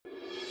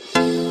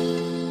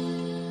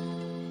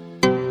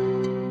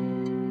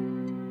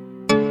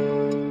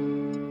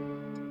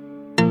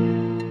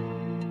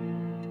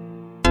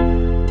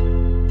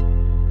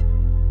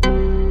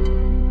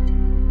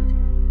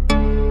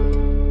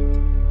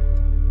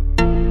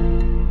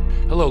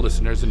Hello,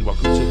 listeners, and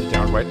welcome to the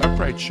Downright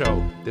Upright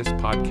Show. This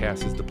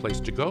podcast is the place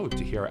to go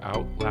to hear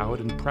out loud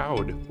and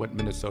proud what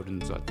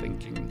Minnesotans are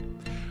thinking.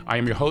 I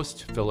am your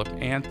host, Philip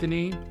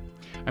Anthony.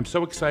 I'm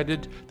so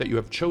excited that you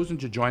have chosen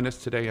to join us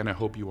today, and I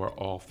hope you are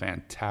all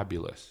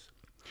fantabulous.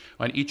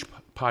 On each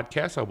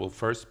podcast, I will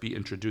first be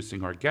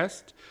introducing our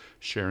guest,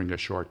 sharing a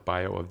short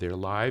bio of their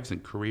lives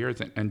and careers,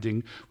 and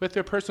ending with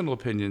their personal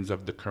opinions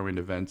of the current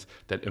events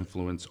that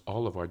influence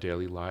all of our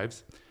daily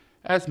lives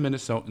as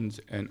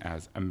Minnesotans and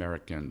as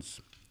Americans.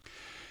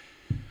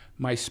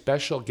 My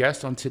special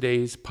guest on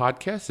today's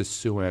podcast is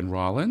Sue Ann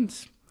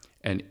Rawlins,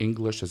 an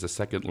English as a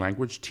second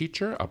language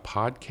teacher, a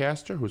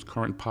podcaster whose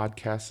current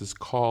podcast is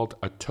called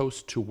A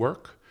Toast to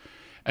Work,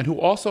 and who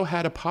also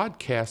had a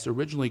podcast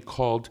originally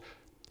called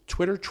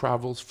Twitter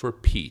Travels for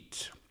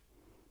Pete,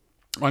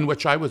 on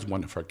which I was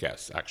one of her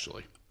guests,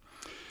 actually.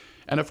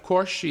 And of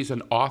course, she's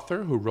an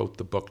author who wrote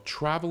the book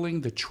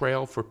Traveling the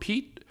Trail for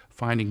Pete,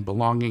 Finding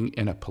Belonging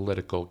in a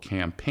Political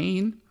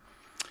Campaign.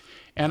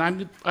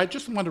 And I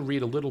just want to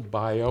read a little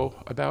bio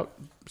about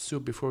Sue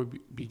before we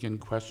begin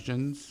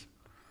questions.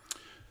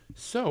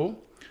 So,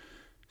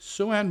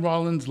 Sue Ann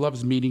Rawlins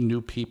loves meeting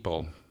new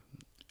people.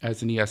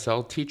 As an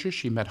ESL teacher,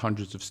 she met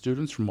hundreds of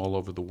students from all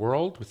over the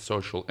world with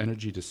social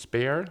energy to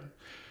spare.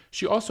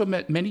 She also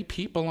met many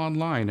people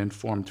online and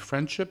formed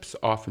friendships,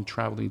 often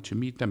traveling to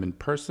meet them in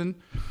person,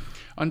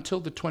 until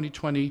the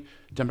 2020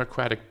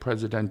 Democratic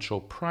presidential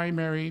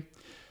primary.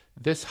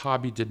 This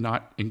hobby did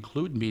not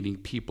include meeting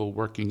people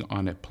working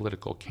on a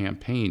political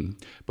campaign,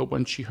 but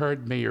when she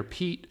heard Mayor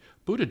Pete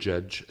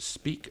Buttigieg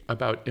speak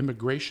about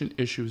immigration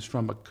issues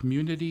from a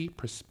community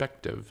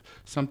perspective,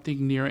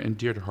 something near and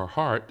dear to her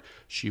heart,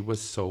 she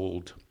was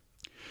sold.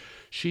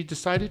 She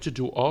decided to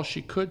do all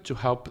she could to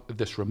help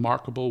this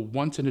remarkable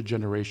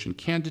once-in-a-generation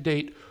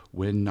candidate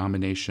win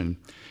nomination.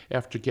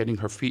 After getting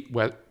her feet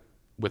wet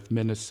with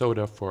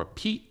Minnesota for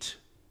Pete,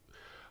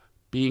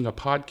 being a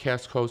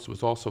podcast host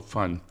was also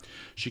fun.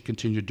 She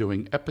continued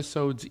doing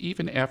episodes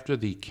even after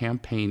the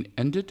campaign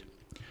ended,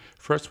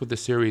 first with a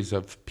series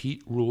of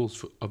Pete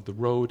Rules of the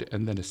Road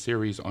and then a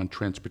series on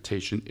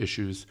transportation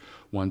issues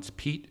once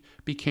Pete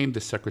became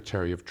the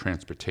Secretary of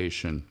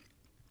Transportation.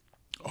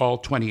 All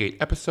 28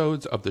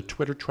 episodes of the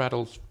Twitter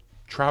Travels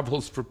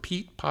for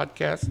Pete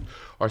podcast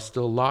are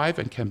still live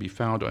and can be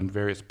found on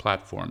various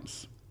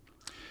platforms.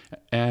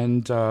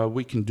 And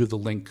we can do the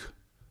link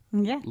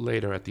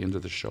later at the end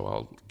of the show.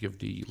 I'll give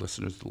the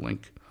listeners the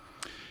link.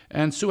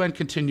 And Sue Ann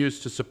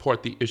continues to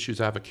support the issues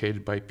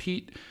advocated by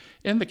Pete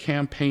in the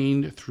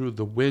campaign through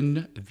the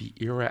Win the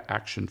Era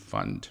Action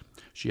Fund.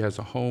 She has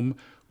a home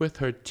with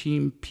her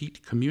Team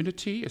Pete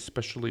community,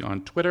 especially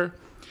on Twitter,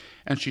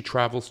 and she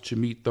travels to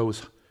meet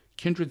those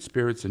kindred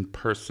spirits in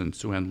person.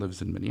 Sue Ann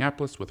lives in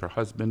Minneapolis with her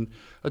husband,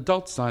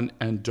 adult son,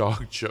 and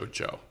dog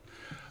Jojo.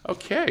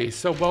 Okay,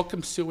 so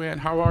welcome, Sue Ann.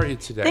 How are you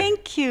today?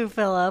 Thank you,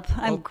 Philip.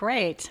 I'm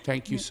great.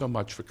 Thank you so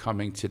much for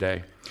coming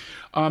today.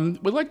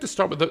 We'd like to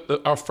start with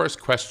our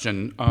first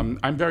question.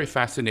 I'm very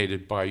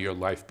fascinated by your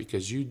life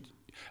because you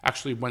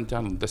actually went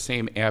down the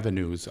same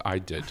avenues I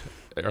did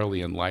early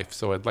in life,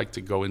 so I'd like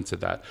to go into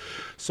that.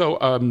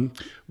 So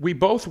we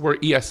both were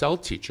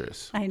ESL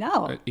teachers. I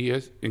know.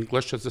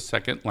 English as a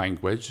second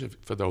language,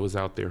 for those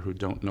out there who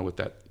don't know what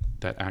that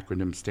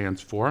acronym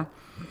stands for.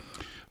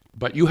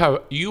 But you,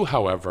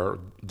 however,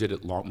 did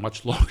it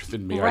much longer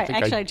than me. Right.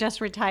 I just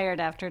retired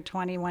after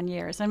 21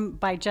 years. And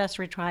by just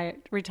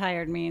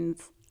retired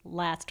means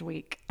last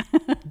week.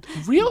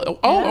 Really?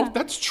 Oh,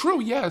 that's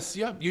true. Yes.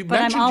 Yeah.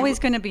 But I'm always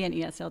going to be an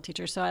ESL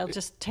teacher, so I'll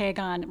just tag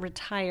on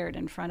retired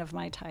in front of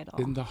my title.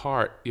 In the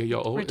heart. Yeah, you're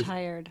always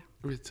retired.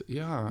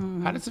 Yeah.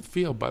 Mm-hmm. How does it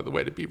feel, by the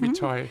way, to be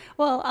retired?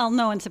 Well, I'll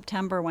know in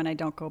September when I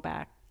don't go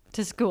back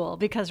to school,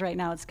 because right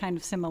now it's kind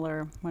of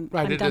similar when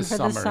I'm done for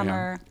the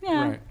summer.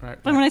 Yeah. Right.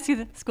 But when I see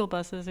the school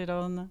buses,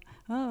 I'm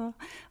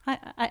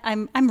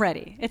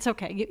ready. It's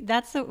okay.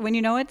 When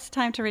you know it's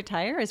time to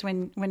retire is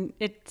when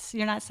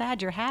you're not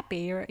sad, you're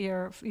happy,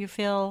 you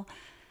feel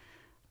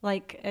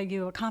like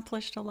you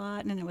accomplished a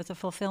lot and it was a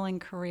fulfilling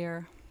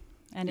career,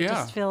 and it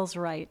just feels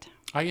right.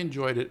 I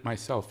enjoyed it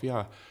myself.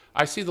 Yeah.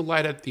 I see the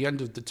light at the end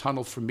of the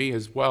tunnel for me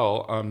as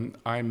well.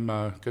 I'm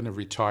going to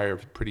retire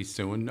pretty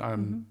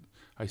soon.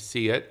 I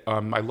see it.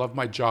 I love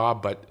my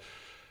job, but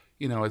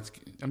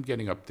I'm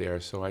getting up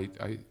there, so I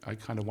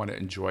kind of want to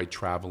enjoy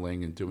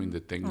traveling and doing the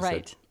things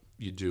that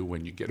you do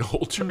when you get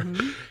older.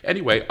 Mm-hmm.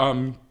 Anyway,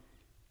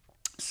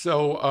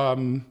 so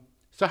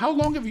how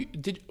long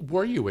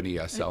were you an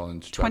ESL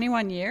instructor?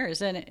 21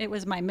 years, and it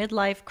was my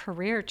midlife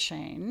career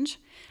change.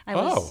 I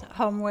was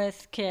home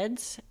with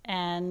kids,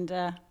 and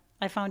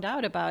I found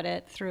out about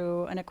it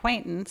through an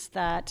acquaintance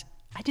that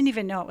I didn't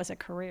even know it was a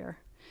career.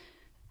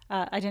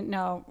 I didn't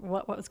know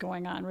what was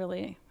going on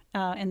really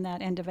in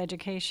that end of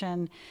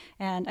education,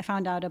 and I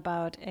found out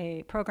about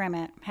a program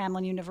at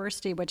Hamline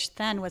University, which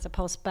then was a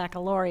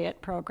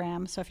post-baccalaureate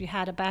program. So if you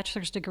had a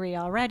bachelor's degree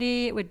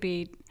already, it would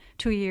be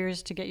 2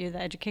 years to get you the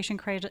education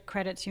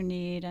credits you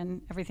need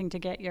and everything to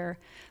get your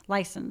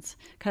license.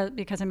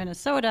 Because in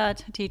Minnesota,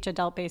 to teach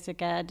adult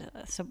basic ed,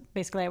 so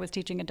basically I was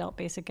teaching adult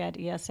basic ed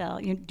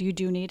ESL. You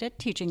do need a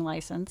teaching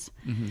license.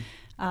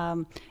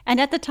 And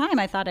at the time,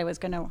 I thought I was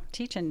going to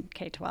teach in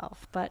K-12,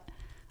 but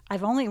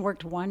I've only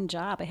worked one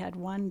job. I had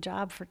one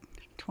job for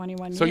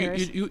 21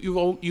 years.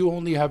 So you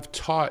only have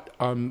taught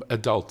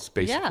adults,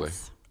 basically?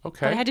 Yes.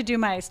 Okay. But I had to do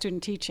my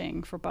student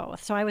teaching for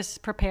both. So I was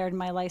prepared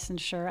my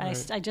licensure.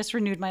 Right. I just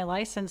renewed my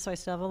license, so I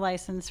still have a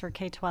license for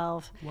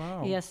K-12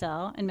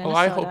 ESL in Minnesota. Well,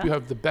 I hope you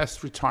have the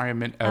best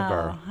retirement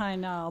ever. Oh, I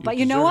know. But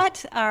you know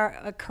what?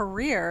 Our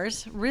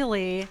careers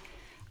really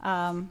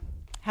have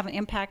an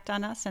impact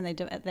on us, and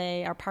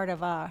they are part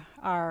of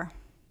our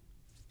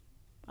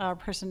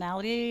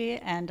personality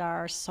and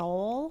our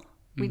soul.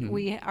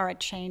 We are a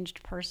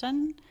changed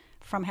person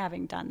from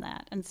having done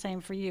that. And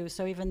same for you.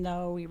 So even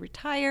though we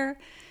retire,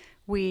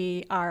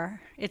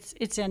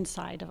 it's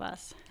inside of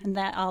us, and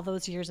that all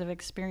those years of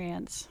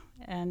experience.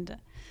 And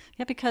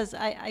because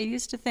I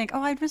used to think,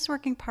 I'm just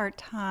working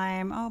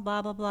part-time,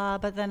 blah, blah, blah.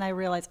 But then I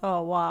realized,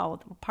 wow,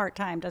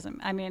 part-time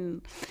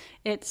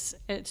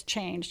it's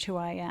changed who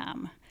I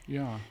am.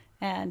 Yeah.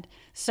 And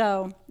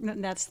so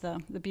that's the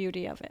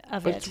beauty of it.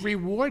 But it's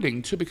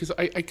rewarding too, because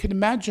I can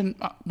imagine,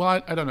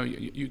 I don't know,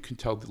 you can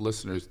tell the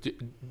listeners,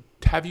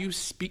 have you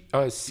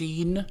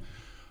seen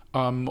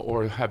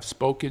or have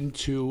spoken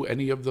to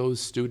any of those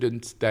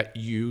students that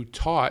you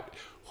taught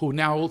who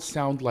now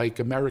sound like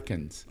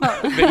Americans?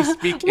 They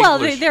speak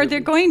English. They're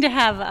going to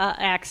have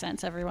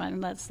accents. Everyone,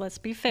 let's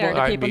be fair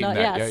to people.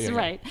 Yes,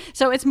 right.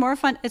 So it's more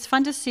fun. It's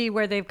fun to see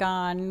where they've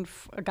gone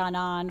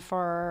on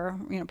for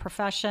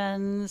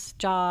professions,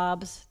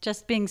 jobs,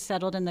 just being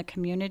settled in the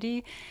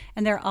community,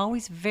 and they're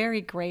always very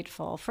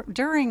grateful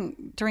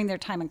during their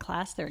time in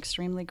class. They're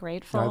extremely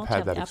grateful to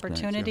have the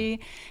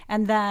opportunity,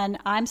 and then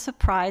I'm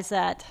surprised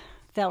that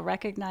they'll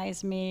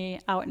recognize me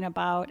out and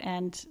about,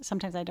 and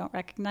sometimes I don't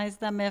recognize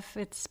them if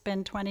it's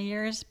been 20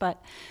 years,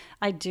 but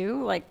I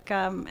do. Like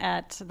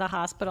at the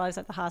hospital, I was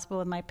at the hospital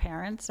with my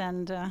parents,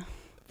 and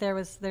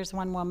there's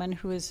one woman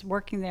who is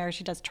working there.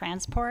 She does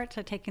transport,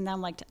 so taking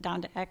them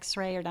down to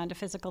X-ray or down to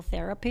physical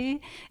therapy,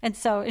 and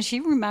so she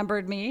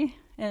remembered me.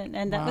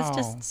 And that was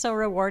just so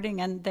rewarding,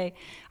 and they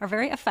are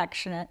very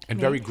affectionate and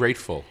very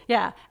grateful.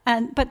 Yeah,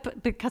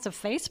 but because of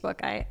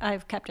Facebook,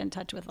 I've kept in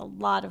touch with a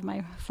lot of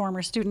my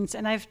former students,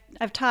 and I've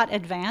taught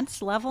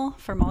advanced level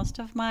for most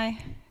of my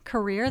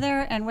career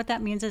there. And what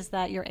that means is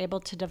that you're able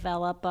to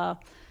develop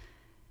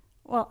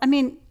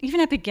even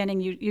at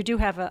beginning, you do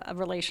have a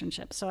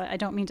relationship. So I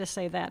don't mean to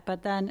say that,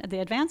 but then the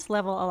advanced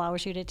level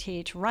allows you to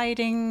teach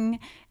writing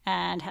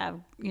and have,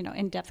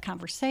 in-depth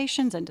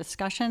conversations and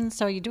discussions.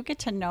 So you do get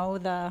to know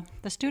the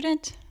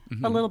student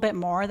a little bit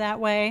more that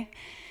way.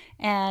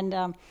 And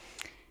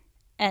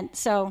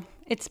so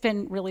it's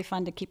been really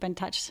fun to keep in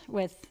touch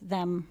with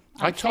them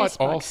on I taught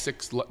Facebook. all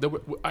six.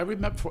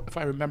 If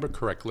I remember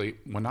correctly,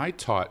 when I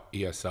taught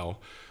ESL,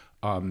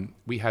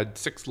 we had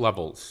 6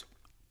 levels.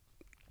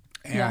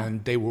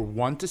 And they were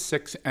 1 to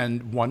 6,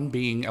 and 1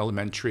 being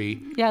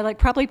elementary. Yeah, like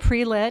probably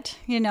pre-lit,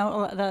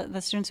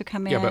 the students who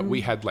come in. Yeah, but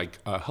we had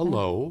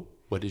hello,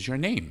 what is your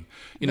name?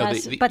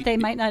 Yes, but they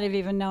might not have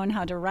even known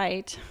how to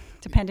write,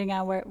 depending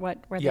on where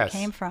they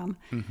came from.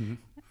 Mm-hmm.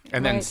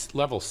 And then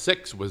level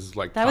 6 was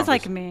like... That was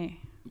like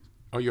me.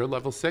 Oh, you're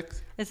level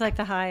 6? It's like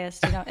the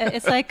highest,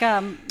 It's like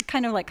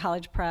kind of like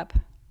college prep,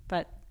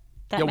 but...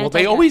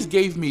 they always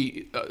gave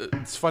me,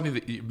 it's funny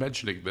that you're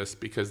mentioning this,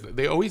 because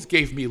they always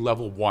gave me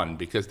level 1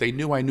 because they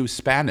knew I knew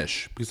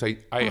Spanish, because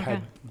I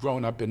had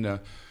grown up in a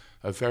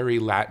very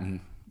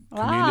Latin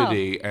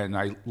community, and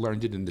I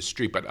learned it in the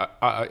street, but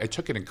I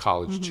took it in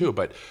college too,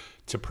 but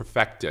to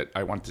perfect it,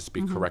 I wanted to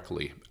speak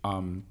correctly.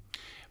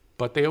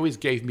 But they always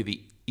gave me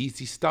the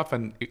easy stuff,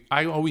 and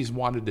I always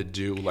wanted to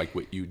do like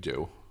what you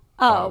do.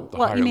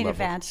 You mean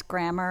advanced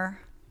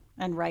grammar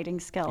and writing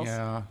skills.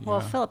 Yeah.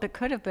 Well, Philip, it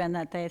could have been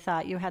that they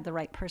thought you had the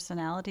right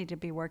personality to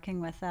be working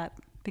with that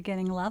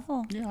beginning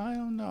level. Yeah, I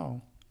don't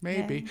know.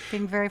 Maybe. Yeah,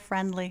 being very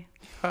friendly.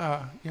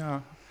 Yeah.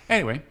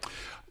 Anyway,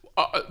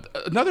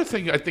 another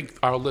thing I think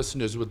our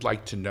listeners would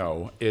like to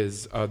know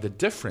is the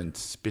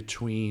differences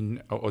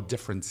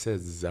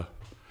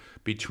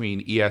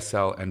between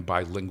ESL and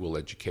bilingual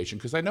education.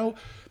 Because I know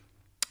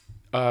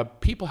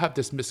people have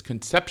this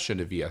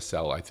misconception of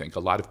ESL, I think. A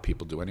lot of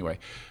people do anyway.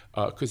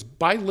 Because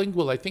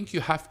bilingual, I think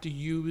you have to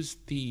use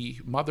the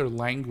mother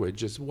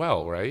language as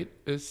well, right?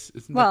 If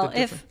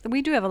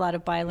we do have a lot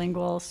of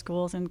bilingual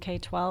schools in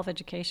K-12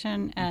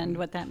 education, and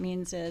what that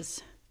means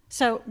is,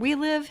 so we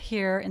live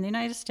here in the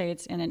United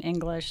States in an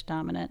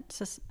English-dominant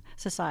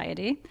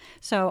society.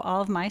 So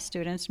all of my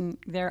students,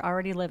 they're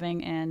already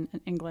living in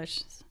an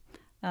English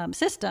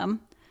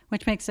system,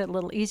 which makes it a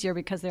little easier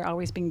because they're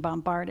always being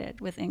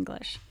bombarded with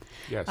English.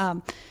 Yes.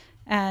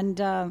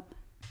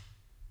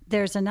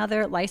 There's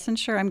another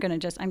licensure. I'm going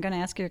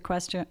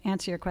to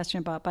answer your question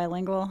about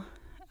bilingual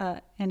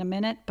in a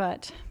minute,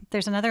 but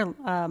there's another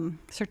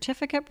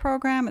certificate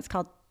program. It's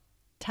called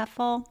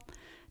TEFL,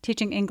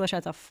 teaching English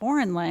as a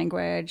foreign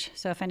language.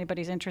 So if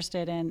anybody's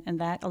interested in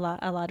that, a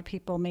lot of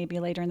people maybe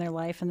later in their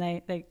life, and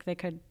they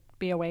could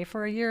be away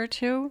for a year or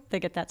two, they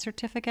get that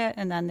certificate,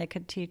 and then they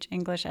could teach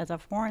English as a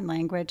foreign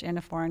language in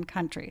a foreign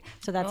country.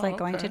 So that's like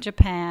going to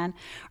Japan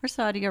or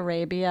Saudi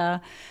Arabia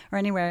or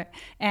anywhere.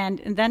 And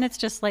then it's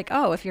just like,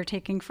 oh, if you're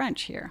taking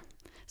French here.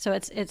 So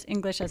it's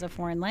English as a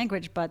foreign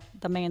language, but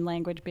the main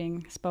language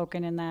being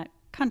spoken in that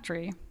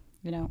country,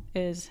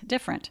 is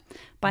different.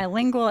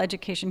 Bilingual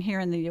education here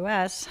in the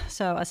U.S.,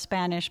 so a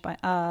Spanish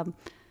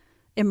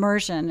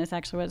immersion is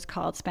actually what it's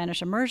called,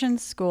 Spanish immersion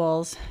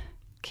schools,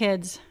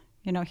 kids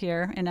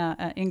here in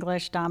a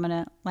English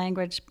dominant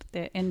language.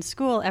 In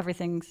school,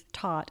 everything's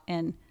taught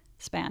in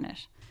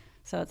Spanish.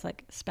 So it's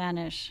like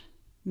Spanish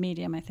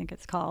medium, I think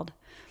it's called.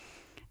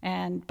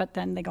 But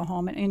then they go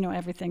home and,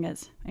 everything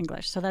is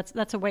English. So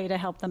that's a way to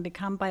help them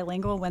become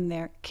bilingual when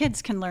their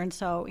kids can learn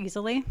so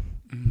easily.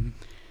 Mm-hmm.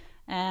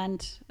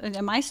 And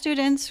my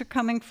students are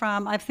coming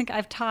from, I think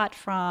I've taught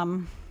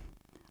from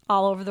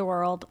all over the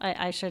world.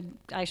 I should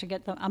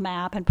get a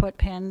map and put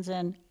pins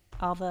in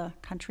all the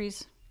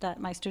countries that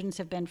my students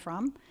have been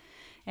from.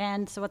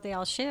 And so what they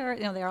all share,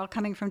 they're all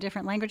coming from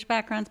different language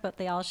backgrounds, but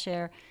they all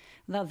share,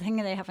 the thing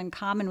that they have in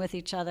common with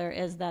each other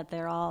is that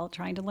they're all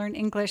trying to learn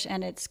English,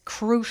 and it's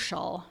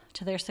crucial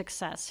to their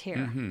success here.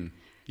 Mm-hmm.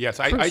 Yes,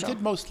 I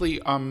did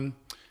mostly,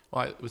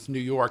 it was New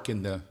York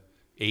in the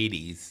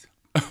 80s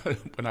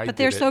when I did it. But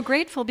they're so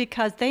grateful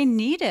because they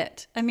need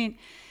it. I mean,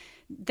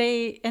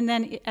 and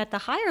then at the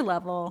higher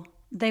level,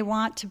 they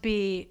want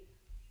to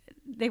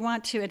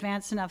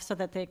advance enough so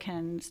that they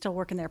can still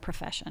work in their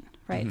profession,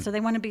 right? Mm-hmm. So they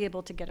want to be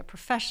able to get a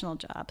professional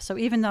job. So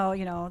even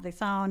though, they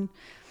sound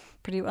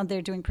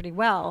they're doing pretty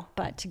well,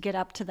 but to get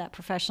up to that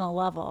professional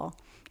level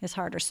is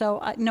harder.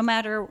 So no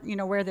matter,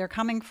 where they're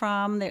coming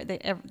from,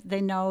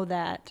 they know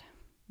that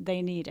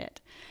they need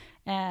it.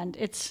 And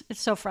it's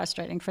so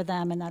frustrating for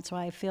them. And that's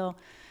why I feel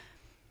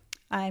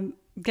I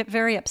get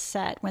very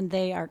upset when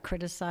they are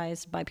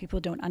criticized by people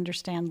who don't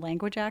understand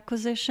language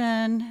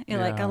acquisition.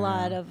 Like a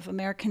lot of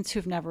Americans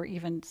who've never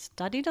even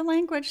studied a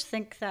language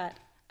think that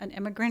an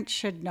immigrant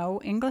should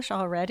know English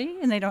already,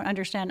 and they don't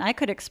understand. I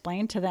could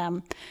explain to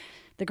them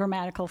the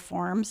grammatical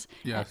forms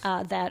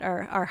that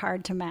are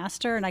hard to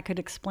master, and I could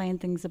explain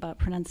things about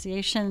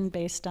pronunciation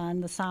based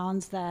on the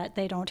sounds that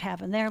they don't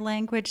have in their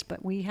language,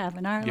 but we have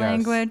in our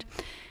language.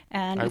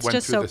 And it's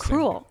just so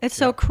cruel. It's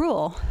so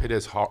cruel. It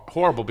is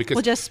horrible because...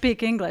 We'll just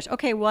speak English.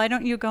 Okay, why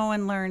don't you go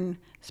and learn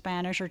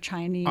Spanish or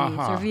Chinese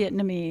or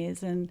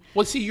Vietnamese?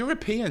 Well, see,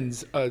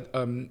 Europeans,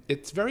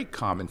 it's very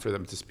common for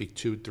them to speak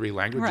 2-3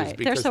 languages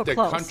because so their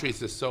close.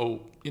 countries are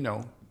so,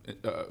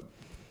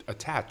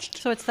 attached.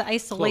 So it's the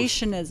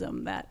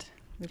isolationism that...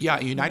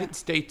 United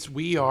States,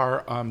 we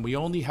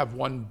only have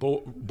one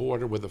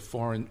border with a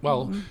foreign,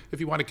 if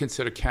you want to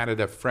consider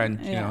Canada,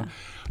 French,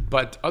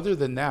 but other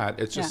than that,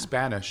 it's just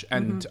Spanish.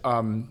 And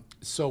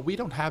so we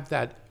don't have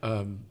that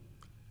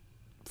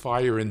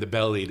fire in the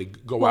belly to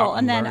go out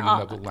and learn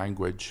another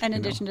language. In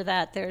addition to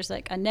that, there's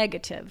like a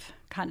negative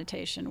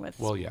connotation with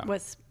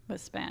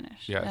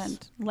Spanish. Yes.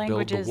 And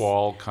languages, build the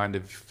wall kind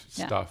of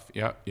stuff.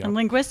 Yeah. And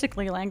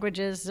linguistically,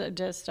 languages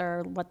just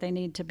are what they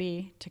need to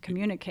be to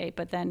communicate.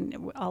 But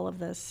then all of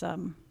this,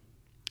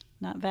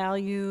 not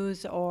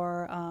values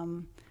or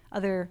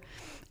other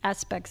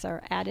aspects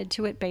are added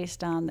to it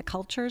based on the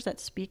cultures that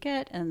speak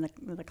it and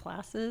the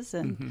classes.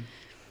 And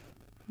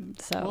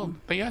so.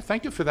 Well,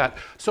 thank you for that.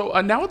 So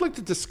now I'd like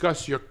to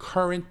discuss your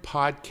current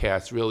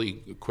podcast really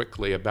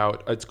quickly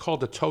about, it's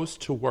called A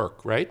Toast to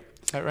Work, right?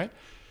 Is that right?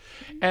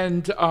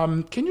 And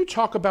can you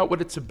talk about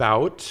what it's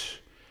about?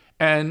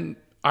 And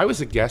I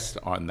was a guest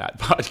on that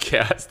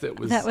podcast.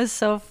 That was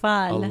so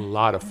fun. A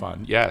lot of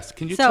fun. Yes.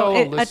 Can you tell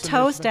a listener? A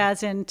toast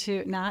as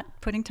into not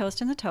putting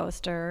toast in the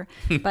toaster,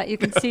 but you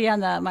can see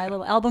on my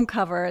little album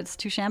cover, it's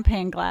 2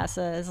 champagne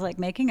glasses, like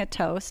making a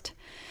toast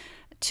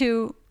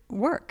to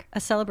work, a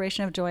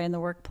celebration of joy in the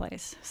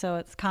workplace. So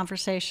it's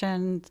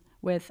conversations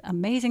with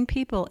amazing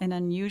people in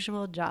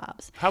unusual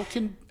jobs. How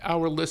can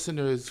our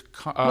listeners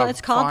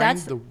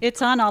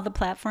it's on all the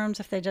platforms.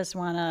 If they just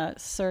want to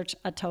search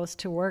A Toast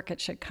to Work,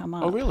 it should come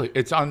up. Oh, really?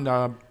 It's on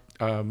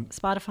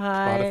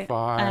Spotify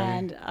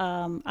and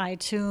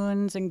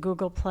iTunes and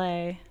Google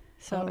Play.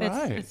 So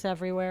it's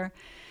everywhere.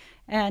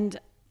 And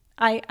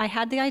I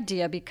had the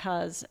idea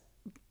because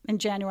in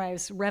January I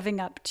was revving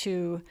up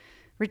to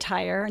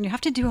retire, and you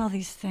have to do all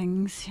these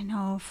things,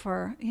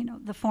 for,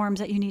 the forms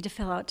that you need to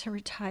fill out to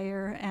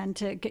retire and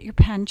to get your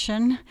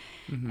pension.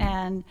 Mm-hmm.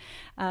 And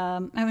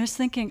I was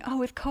thinking,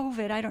 with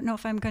COVID, I don't know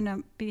if I'm going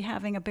to be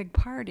having a big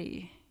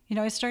party.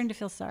 I was starting to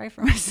feel sorry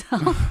for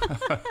myself.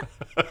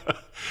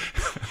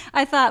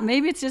 I thought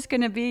maybe it's just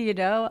going to be,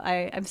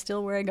 I'm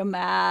still wearing a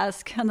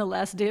mask on the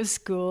last day of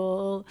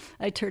school.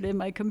 I turn in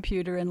my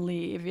computer and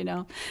leave,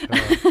 So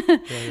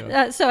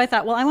I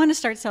thought, I want to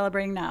start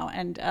celebrating now.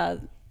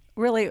 And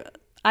really,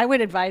 I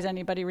would advise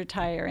anybody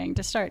retiring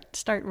to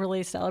start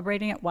really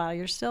celebrating it while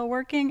you're still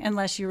working,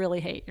 unless you really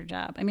hate your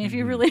job. I mean, if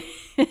you really,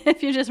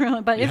 if you just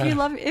really, but if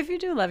you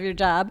do love your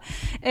job,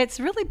 it's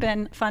really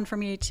been fun for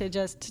me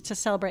to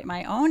celebrate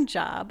my own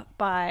job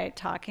by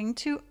talking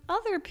to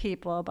other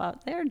people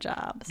about their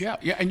jobs. Yeah,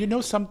 and you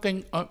know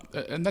something,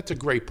 and that's a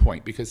great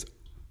point, because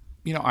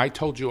I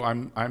told you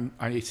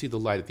I see the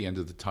light at the end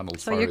of the tunnel.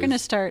 So you're going to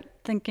start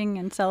thinking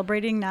and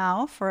celebrating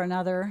now for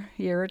another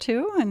year or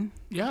two, and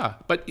yeah,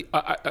 but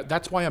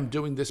that's why I'm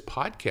doing this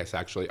podcast.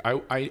 Actually,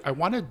 I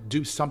want to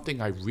do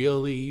something I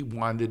really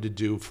wanted to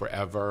do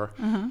forever,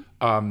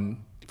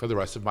 for the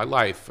rest of my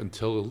life,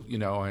 until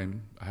I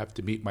have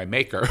to meet my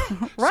maker.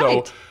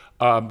 Right. So.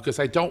 Because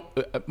I don't,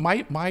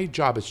 my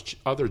job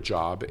other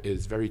job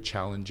is very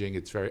challenging.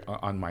 It's very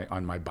on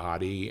my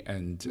body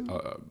and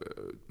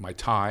my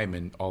time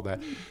and all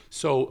that.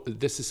 So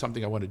this is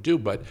something I want to do,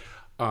 but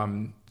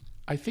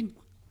I think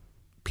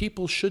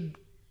people should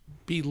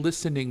be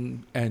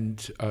listening and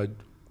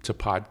to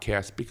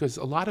podcasts, because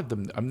a lot of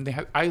them. I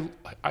mean,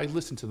 I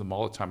listen to them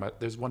all the time.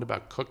 There's one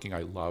about cooking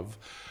I love.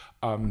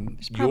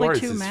 There's probably yours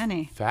too is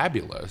many.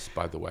 Fabulous,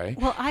 by the way.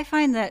 Well, I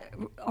find that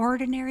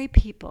ordinary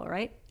people,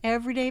 right?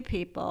 Everyday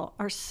people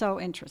are so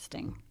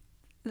interesting.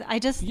 I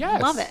just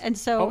love it. And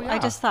so I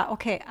just thought,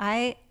 okay,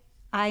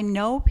 I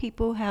know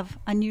people who have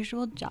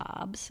unusual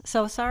jobs.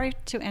 So sorry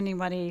to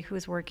anybody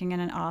who's working in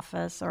an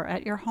office or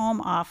at your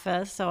home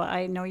office. So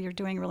I know you're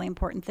doing really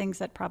important things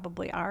that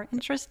probably are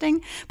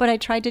interesting, but I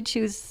tried to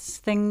choose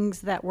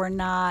things that were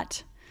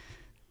not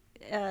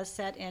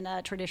set in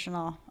a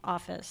traditional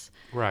office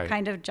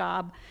kind of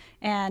job.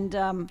 And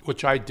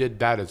which I did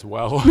that as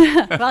well.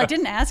 Well, I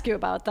didn't ask you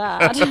about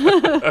that.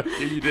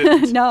 You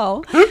didn't.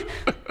 No.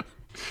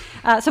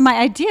 So my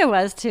idea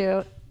was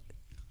to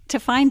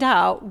find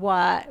out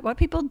what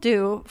people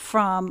do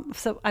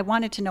so I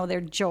wanted to know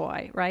their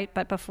joy, right?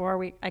 But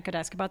before I could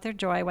ask about their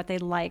joy, what they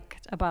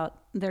liked about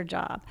their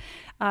job,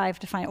 I have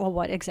to find, well,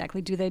 what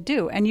exactly do they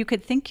do? And you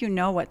could think you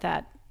know what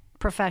that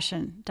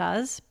profession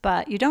does,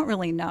 but you don't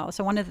really know.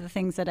 So one of the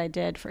things that I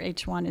did for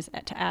each one is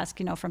to ask,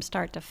 from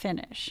start to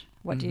finish,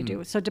 what do you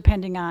do? So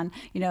depending on,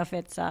 if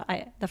it's,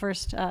 the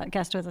first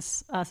guest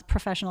was a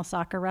professional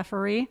soccer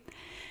referee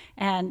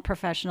and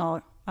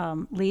professional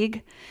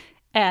league.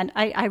 And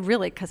I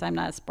really, because I'm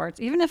not a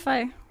sports, even if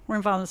I were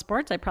involved in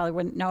sports, I probably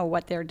wouldn't know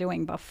what they're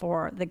doing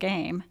before the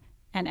game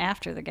and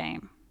after the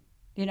game,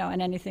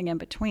 and anything in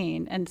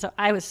between. And so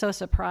I was so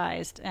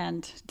surprised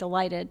and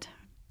delighted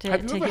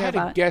Have you ever had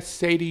a guest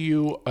say to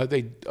you, are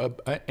they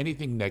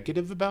anything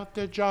negative about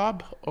their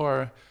job,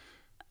 or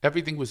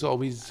everything was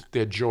always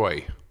their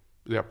joy,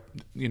 their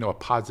a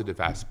positive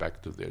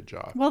aspect of their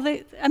job? Well,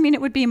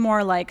 it would be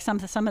more like some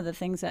of the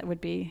things that would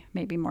be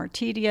maybe more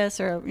tedious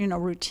or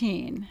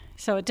routine.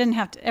 So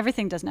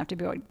everything doesn't have to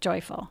be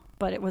joyful,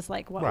 but it was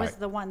like what was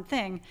the one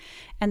thing,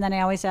 and then I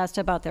always asked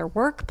about their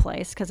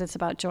workplace, because it's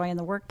about joy in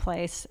the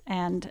workplace,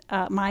 and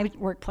my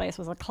workplace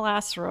was a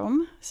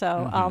classroom,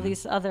 so all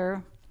these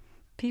other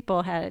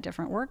people had a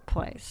different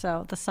workplace.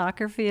 So the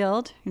soccer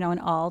field, in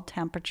all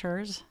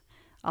temperatures,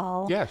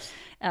 yes.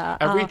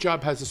 Every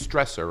job has a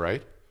stressor,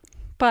 right?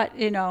 But,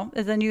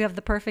 then you have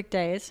the perfect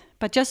days.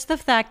 But just the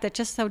fact that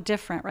just so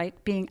different, right?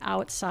 Being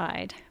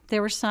outside.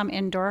 There were some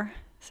indoor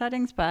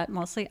settings, but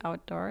mostly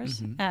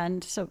outdoors.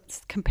 And so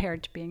it's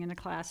compared to being in a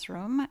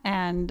classroom.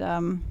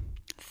 And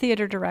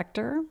theater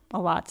director, a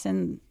lot's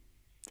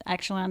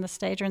actually on the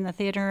stage or in the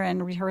theater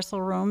and rehearsal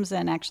rooms,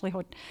 and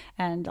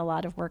and a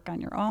lot of work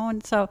on your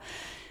own. So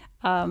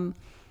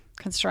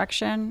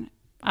construction,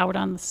 out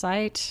on the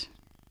site,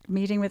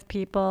 meeting with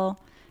people,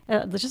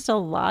 there's just a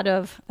lot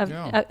of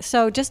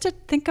so just to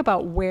think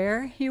about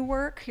where you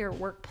work, your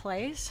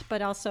workplace,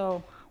 but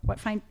also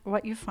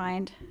what you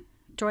find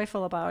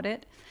joyful about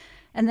it.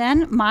 And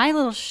then my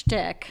little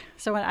shtick,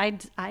 so when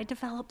I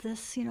developed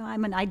this,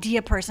 I'm an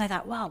idea person. I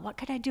thought, wow, what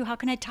could I do? How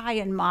can I tie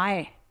in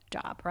my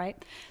job,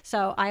 right?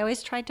 So I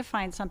always tried to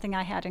find something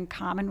I had in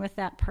common with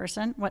that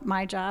person, what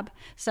my job.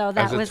 So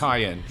that was a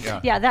tie-in,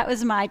 yeah, that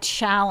was my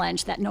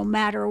challenge, that no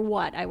matter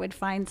what, I would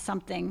find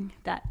something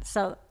that.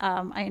 So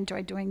I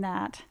enjoyed doing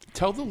that.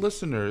 Tell the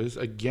listeners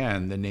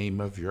again the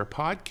name of your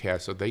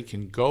podcast so they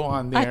can go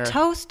on there. A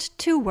Toast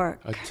to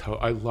Work.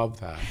 I love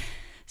that.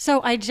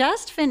 So I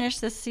just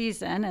finished this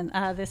season,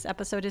 and this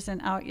episode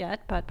isn't out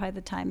yet, but by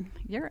the time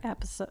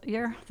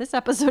this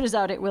episode is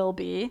out, it will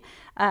be,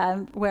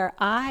 where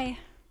I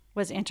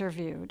was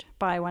interviewed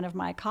by one of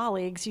my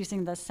colleagues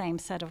using the same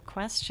set of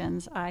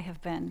questions I have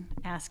been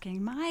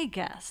asking my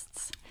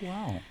guests.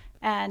 Wow.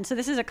 And so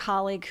this is a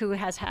colleague who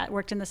has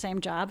worked in the same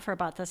job for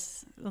about a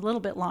little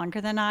bit longer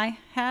than I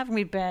have.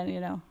 We've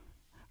been,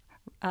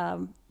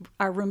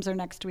 our rooms are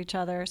next to each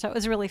other. So it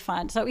was really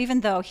fun. So even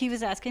though he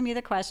was asking me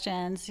the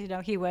questions,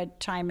 he would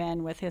chime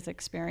in with his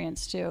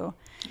experience too.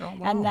 Oh,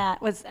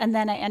 wow. And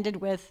then I ended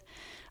with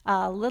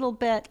a little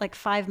bit, like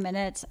 5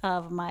 minutes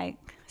of my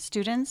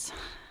students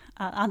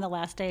on the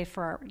last day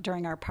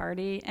during our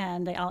party,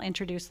 and they all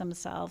introduced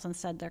themselves and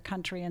said their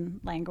country and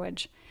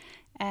language.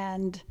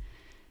 And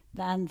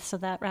so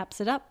that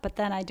wraps it up. But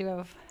then I do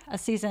have a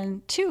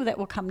season 2 that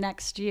will come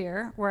next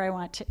year, where I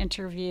want to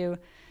interview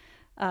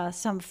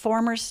some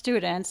former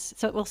students.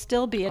 So it will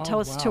still be a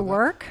toast to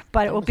work,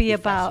 but it will be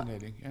about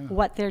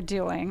what they're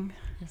doing.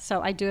 Yeah.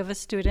 So I do have a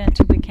student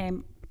who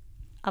became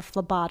a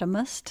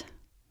phlebotomist.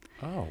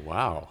 Oh,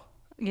 wow.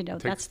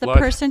 That's the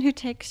person who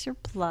takes your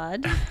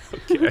blood.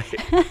 Okay.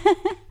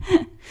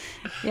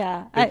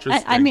 Yeah.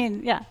 I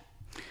mean, yeah.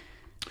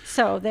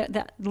 So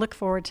look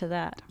forward to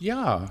that.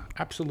 Yeah,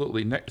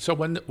 absolutely. So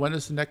when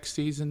does the next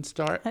season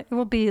start? It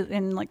will be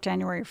in like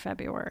January or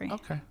February.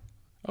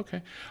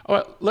 Okay. All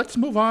right, let's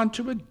move on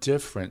to a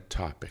different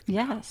topic.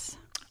 Yes.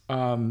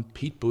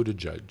 Pete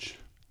Buttigieg.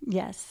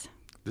 Yes.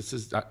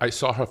 I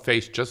saw her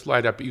face just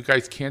light up. You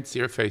guys can't see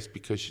her face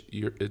because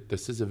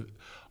this is an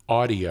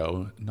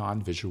audio,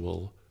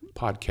 non-visual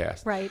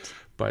podcast. Right.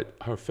 But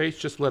her face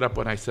just lit up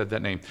when I said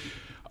that name.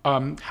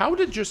 How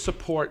did your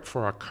support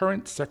for our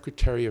current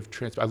Secretary of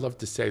Transportation, I love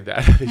to say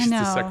that, he's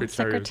the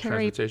Secretary of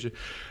Transportation,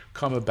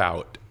 come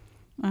about?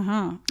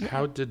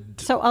 How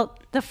did... So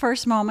the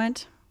first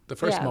moment... The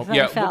first moment,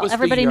 yeah.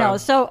 Everybody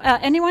knows. So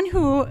anyone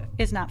who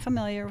is not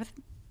familiar with...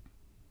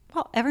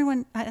 Well,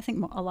 everyone, I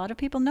think a lot of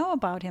people know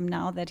about him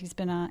now that he's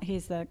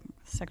the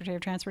Secretary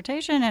of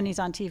Transportation, and he's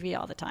on TV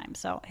all the time.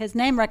 So his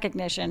name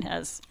recognition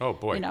has,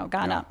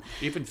 gone up.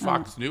 Even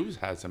Fox News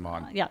has him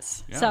on.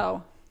 Yes. Yeah.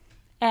 So...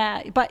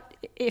 but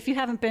if you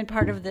haven't been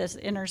part of this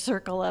inner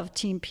circle of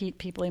Team Pete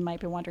people, you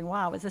might be wondering,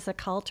 wow, is this a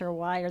cult, or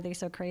why are they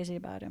so crazy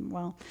about him?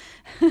 Well,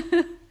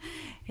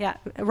 yeah,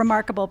 a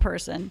remarkable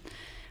person.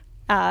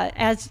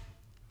 As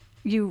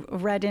you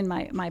read in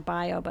my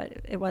bio, but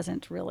it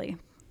wasn't really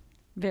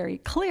very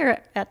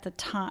clear at the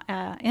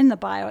time in the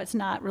bio. It's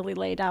not really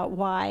laid out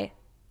what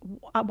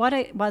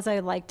I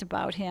liked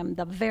about him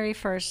the very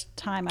first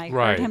time I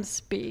heard him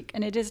speak,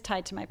 and it is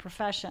tied to my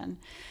profession.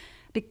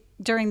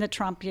 During the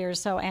Trump years,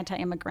 so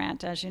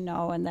anti-immigrant, as you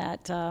know, and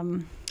that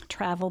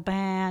travel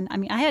ban. I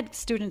mean, I had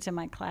students in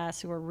my class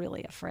who were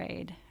really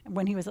afraid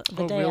when he was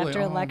the day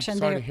after election. I'm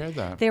sorry to hear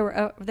that. They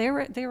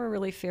were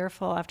really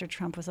fearful after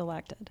Trump was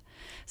elected.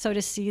 So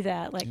to see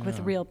that, with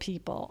real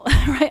people,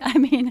 right? I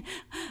mean,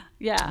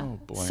 yeah. Oh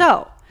boy.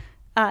 So,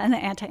 and the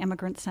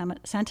anti-immigrant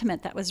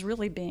sentiment that was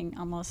really being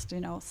almost,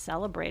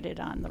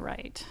 celebrated on the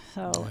right.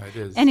 So it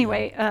is,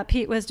 anyway,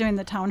 Pete was doing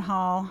the town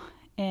hall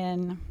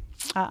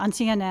on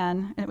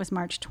CNN, and it was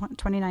March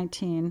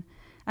 2019.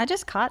 I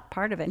just caught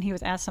part of it, and he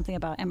was asked something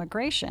about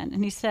immigration,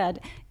 and he said,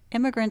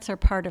 immigrants are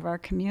part of our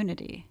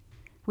community.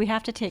 We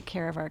have to take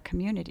care of our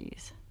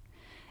communities.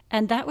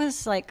 And that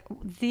was like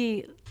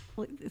the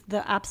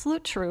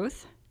absolute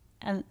truth,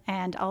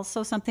 and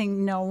also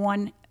something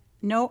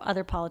no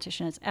other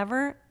politician has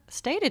ever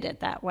stated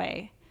it that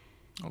way.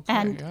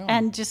 Okay,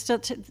 and just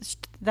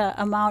the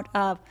amount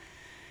of,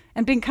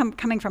 and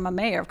coming from a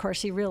mayor, of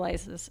course, he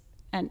realizes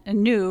and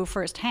knew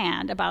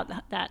firsthand about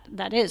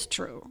that is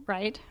true,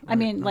 right? I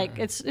mean,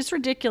 it's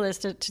ridiculous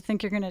to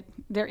think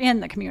they're in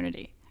the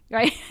community,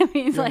 right? I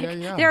mean,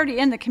 they're already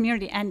in the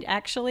community, and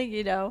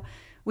actually,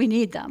 we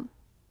need them.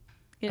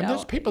 And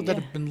there's people that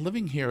have been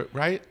living here,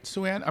 right,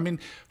 Sue Ann? I mean,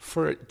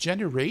 for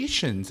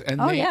generations, and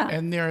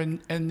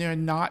they're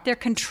not. They're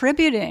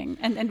contributing,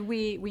 and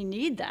we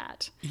need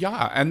that.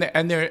 Yeah,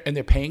 and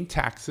they're paying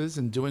taxes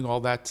and doing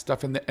all that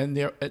stuff, and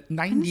they're at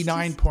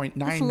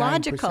 99.99%. It's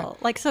logical,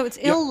 so it's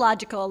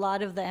illogical. A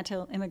lot of the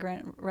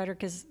anti-immigrant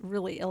rhetoric is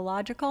really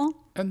illogical.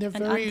 And they're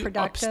very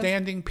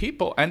upstanding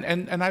people, and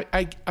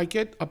I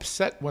get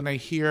upset when I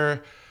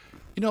hear.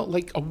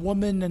 Like a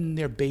woman and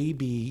their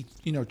baby,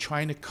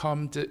 trying to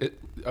come to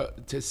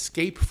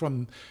escape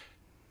from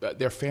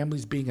their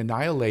families being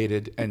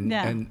annihilated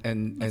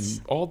and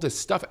all this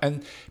stuff,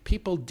 and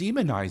people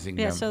demonizing them.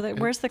 Yeah, so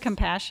where's the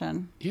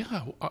compassion?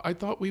 Yeah, I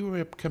thought we were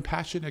a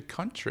compassionate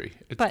country.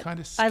 It's kind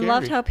of scary. I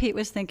loved how Pete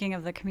was thinking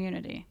of the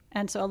community.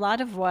 And so a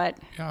lot of what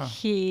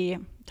he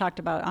talked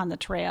about on the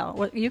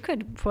trail, you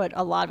could put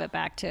a lot of it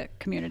back to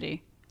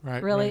community.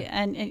 Right, really, right.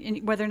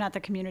 And whether or not the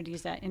community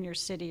is that in your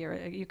city, or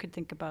you could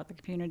think about the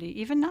community.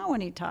 Even now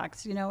when he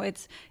talks,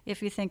 it's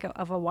if you think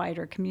of a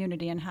wider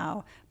community and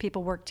how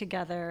people work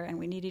together and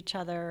we need each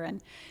other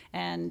and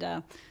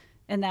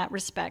in that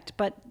respect.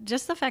 But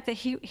just the fact that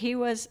he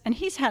was, and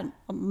he's had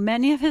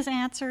many of his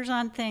answers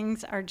on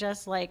things are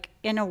just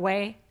in a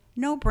way,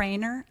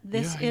 no-brainer.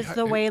 This is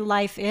the way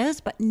life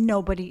is, but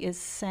nobody is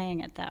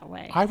saying it that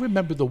way. I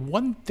remember the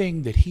one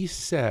thing that he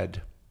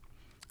said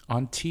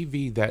on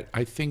TV that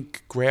I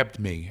think grabbed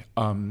me.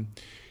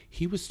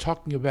 He was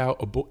talking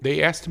about,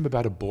 they asked him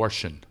about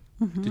abortion.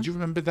 Mm-hmm. Did you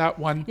remember that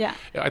one? Yeah.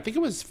 I think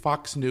it was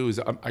Fox News,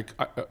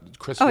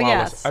 Chris Wallace.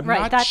 Yes. I'm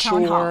not that sure.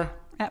 Town hall.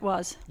 It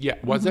was. Yeah,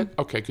 was it?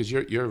 Okay, because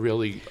you're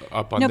really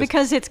up on this. No,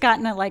 because it's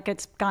gotten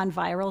it's gone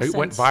viral. It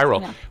went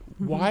viral. Yeah.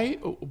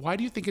 Mm-hmm. Why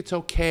do you think it's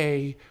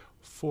okay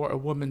for a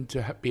woman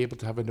to be able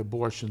to have an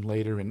abortion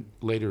later,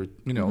 later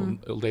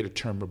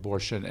term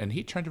abortion? And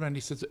he turned around and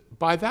he says,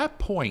 by that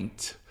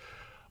point,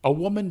 a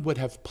woman would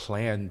have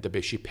planned the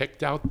baby. She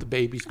picked out the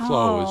baby's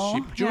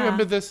clothes. Do you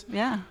remember this?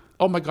 Yeah.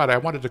 oh my God, I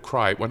wanted to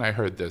cry when I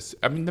heard this.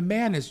 I mean, the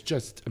man is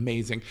just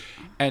amazing.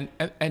 And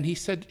he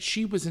said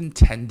she was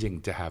intending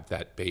to have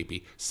that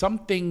baby.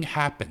 Something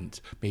happened.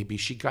 Maybe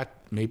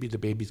the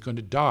baby's going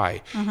to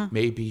die.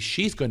 Maybe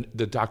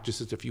the doctor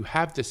says, if you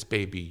have this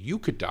baby, you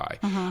could die.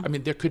 I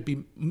mean, there could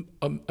be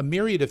a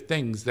myriad of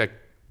things that,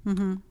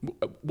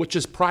 which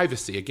is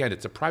privacy. Again,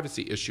 it's a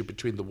privacy issue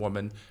between the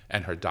woman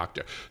and her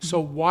doctor. So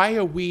why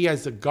are we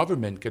as a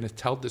government going to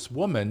tell this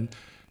woman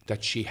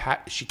that she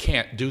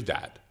can't do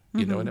that?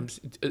 You know, and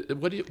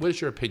what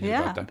is your opinion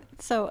about that?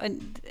 So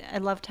I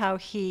loved how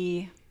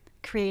he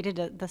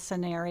created the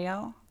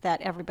scenario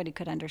that everybody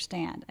could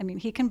understand. I mean,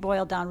 he can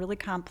boil down really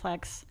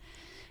complex.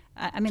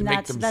 I mean,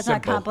 that's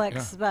not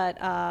complex,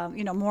 but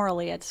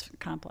morally it's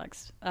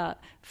complex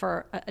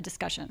for a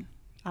discussion.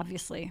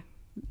 Obviously,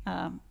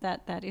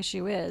 that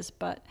issue is,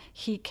 but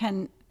he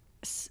can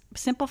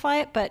simplify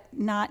it, but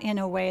not in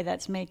a way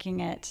that's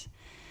making it.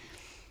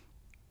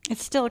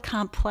 It's still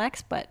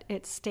complex, but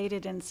it's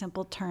stated in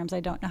simple terms. I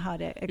don't know how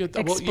to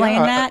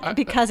explain that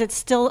because it's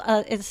still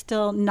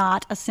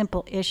not a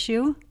simple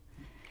issue.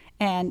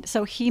 And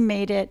so he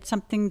made it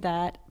something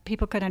that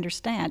people could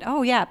understand.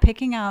 Oh yeah,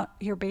 picking out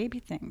your baby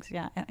things.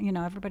 Yeah,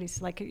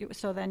 everybody's like,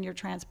 so then you're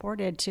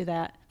transported to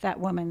that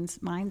woman's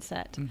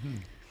mindset.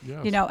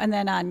 Yes. And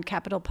then on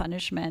capital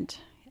punishment,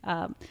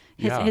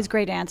 his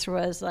great answer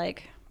was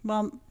like,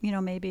 well,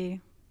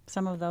 maybe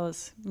some of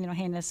those,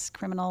 heinous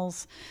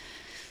criminals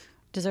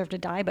deserve to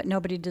die, but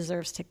nobody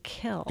deserves to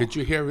kill. Did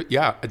you hear?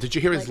 Yeah. Did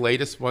you hear his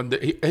latest one?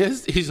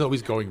 He's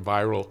always going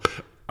viral.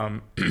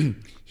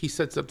 He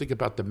said something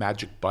about the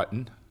magic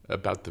button,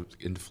 about the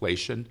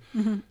inflation.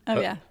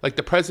 Oh yeah. Like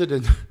the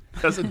president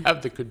doesn't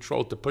have the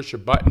control to push a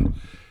button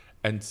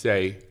and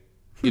say,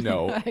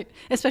 right.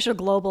 especially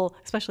global.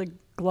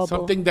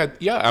 Something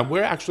that, and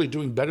we're actually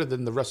doing better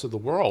than the rest of the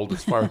world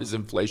as far as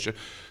inflation.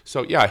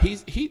 So yeah,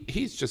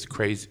 he's just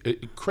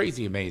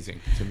crazy amazing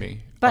to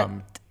me. But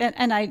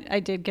and I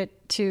did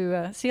get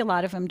to see a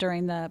lot of him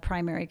during the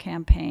primary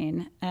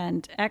campaign,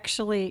 and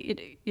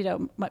actually,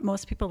 what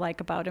most people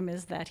like about him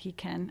is that he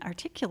can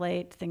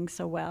articulate things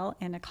so well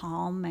in a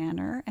calm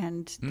manner,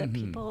 and that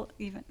people,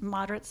 even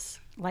moderates,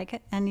 like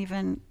it, and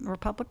even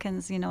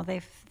Republicans,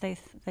 they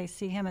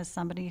see him as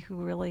somebody who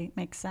really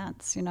makes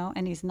sense,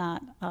 and he's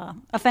not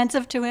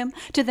offensive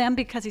to them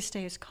because he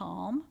stays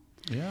calm.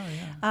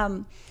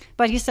 Yeah.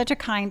 But he's such a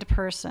kind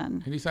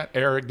person. And he's not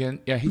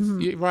arrogant. Yeah,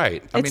 he's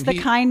right. It's the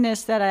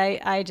kindness that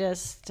I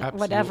just, absolutely.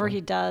 Whatever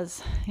he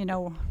does,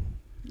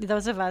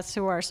 those of us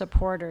who are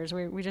supporters,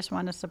 we just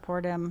want to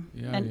support him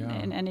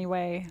in any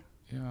way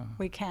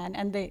we can.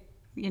 And they,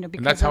 because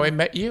and that's how I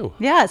met you.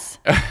 Yes.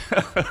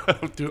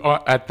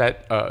 At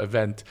that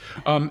event.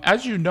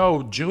 As you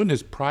know, June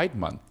is Pride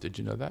Month. Did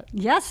you know that?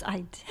 Yes,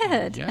 I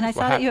did. Yes. And I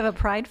saw that you have a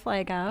Pride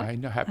flag out. I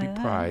know. Happy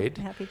Pride.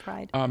 Happy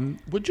Pride.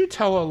 Would you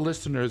tell our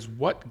listeners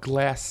what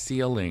glass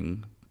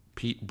ceiling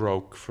Pete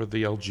broke for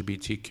the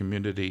LGBT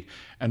community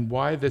and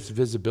why this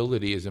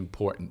visibility is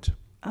important?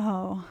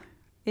 Oh,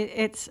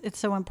 it's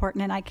so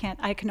important, and I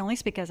can only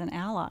speak as an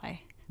ally.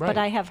 Right. But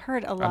I have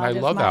heard a lot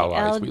of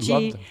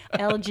my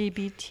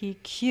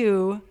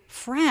LGBTQ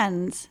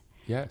friends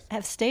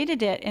have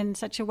stated it in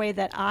such a way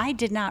that I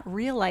did not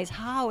realize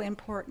how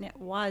important it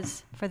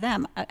was for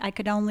them. I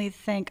could only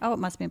think, it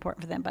must be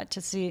important for them, but to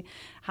see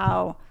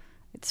how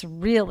it's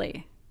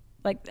really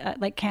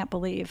can't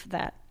believe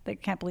that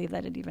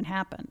it even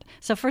happened.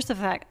 So first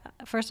of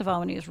all,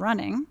 when he was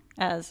running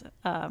as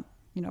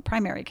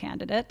primary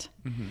candidate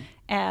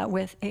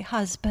with a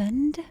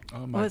husband.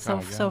 Oh my God, it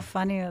was so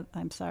funny.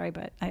 I'm sorry,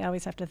 but I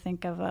always have to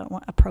think of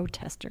a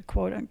protester,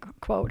 quote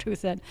unquote, who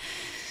said,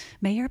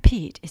 "Mayor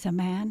Pete is a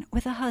man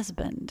with a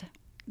husband."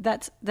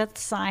 That's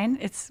sign.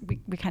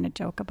 We kind of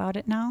joke about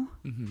it now,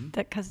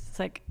 because it's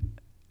like,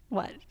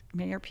 what?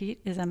 Mayor Pete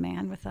is a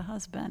man with a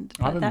husband.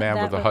 I'm a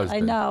man with a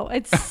husband. I know.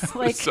 It's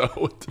like so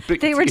it's a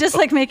big they were deal. just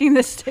like making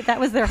this. That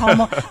was their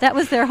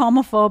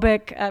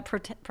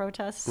homophobic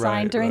protest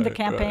sign during the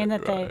campaign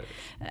they.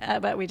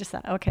 But we just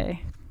thought,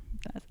 okay,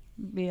 that'd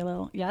be a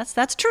little. Yes,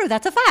 that's true.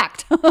 That's a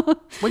fact.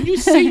 When you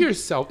see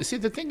yourself,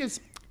 the thing is,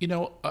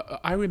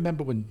 I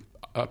remember when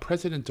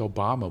President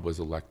Obama was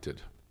elected.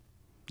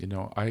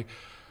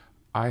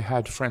 I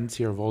had friends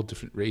here of all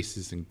different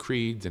races and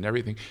creeds and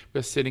everything.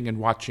 We're sitting and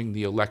watching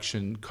the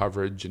election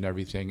coverage and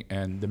everything.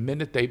 And the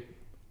minute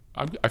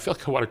I feel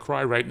like I want to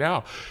cry right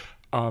now.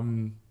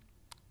 When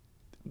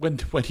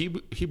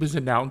he was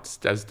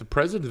announced as the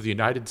president of the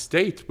United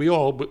States,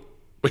 I'm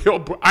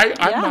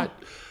not.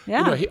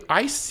 Yeah.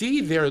 I see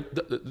there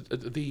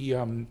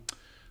the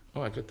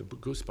I got the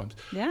goosebumps.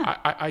 Yeah.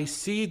 I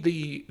see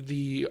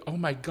the oh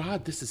my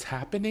God, this is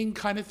happening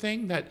kind of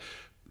thing that.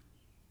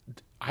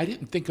 I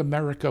didn't think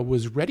America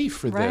was ready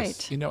for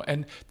this,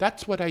 and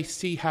that's what I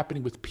see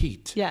happening with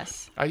Pete.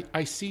 Yes.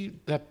 I see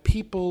that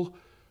people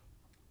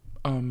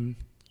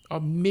are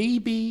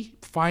maybe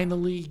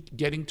finally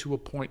getting to a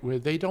point where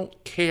they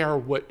don't care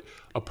what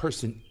a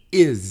person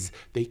is.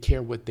 They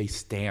care what they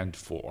stand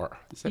for.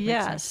 Does that make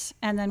sense? Yes.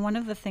 And then one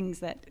of the things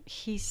that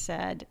he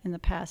said in the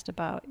past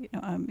about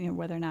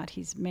whether or not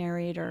he's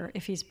married or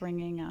if he's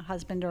bringing a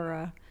husband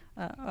or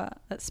a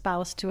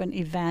spouse to an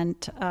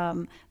event,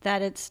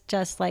 that it's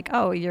just like,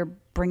 oh, you're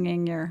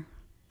bringing your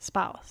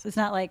spouse. It's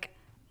not like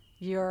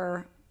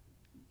you're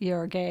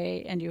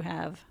gay and you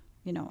have,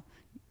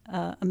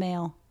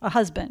 a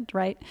husband,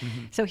 right?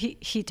 Mm-hmm. So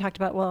he talked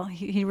about, well,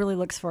 he really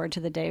looks forward to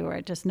the day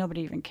where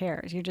nobody even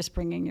cares. You're just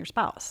bringing your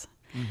spouse,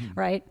 mm-hmm.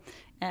 right?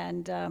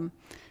 And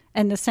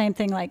the same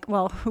thing, like,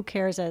 well, who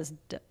cares as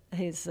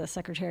he's the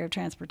Secretary of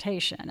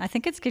Transportation? I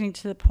think it's getting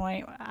to the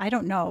point, I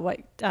don't know what,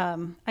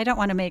 I don't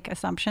want to make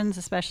assumptions,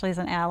 especially as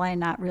an ally,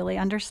 not really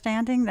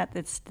understanding that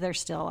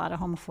there's still a lot of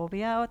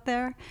homophobia out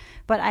there.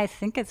 But I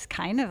think it's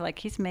kind of like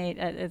he's made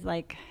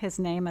like his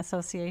name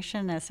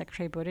association as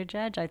Secretary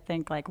Buttigieg. I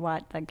think like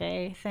the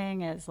gay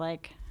thing is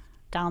like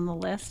down the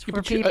list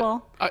for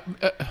people.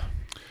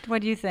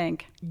 What do you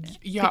think?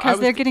 Yeah, because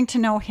they're getting to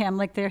know him,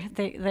 like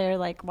they're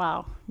like,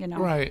 wow,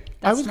 Right.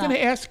 I was going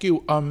to ask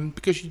you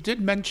because you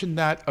did mention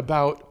that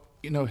about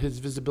his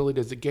visibility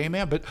as a gay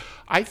man, but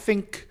I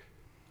think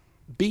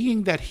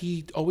being that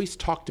he always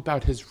talked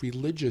about his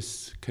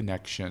religious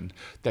connection,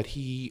 that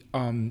he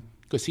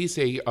because he's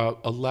a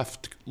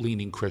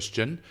left-leaning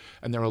Christian,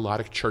 and there are a lot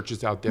of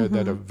churches out there mm-hmm.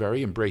 that are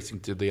very embracing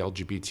to the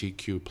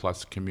LGBTQ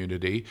plus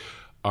community.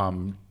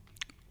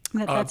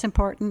 That's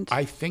important.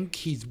 I think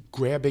he's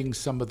grabbing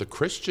some of the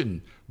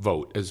Christian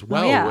vote as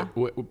well,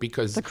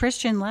 because the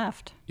Christian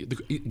left.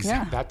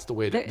 That's the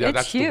way.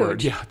 That's huge. The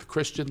word. Yeah, the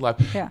Christian left.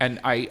 Yeah. And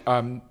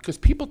because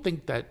people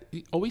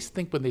always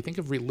think when they think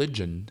of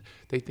religion,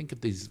 they think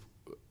of these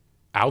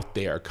out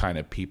there kind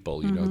of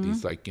people. Mm-hmm.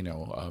 These like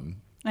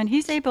And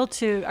he's able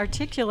to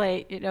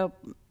articulate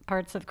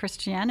parts of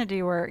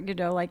Christianity where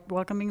like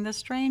welcoming the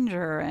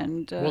stranger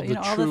and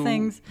all the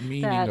things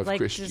meaning that of like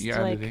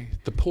Christianity,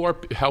 the poor,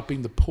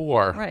 helping the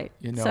poor, right?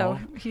 So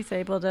he's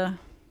able to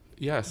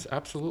yes,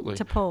 absolutely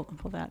to pull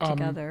that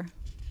together.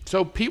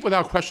 So Pete,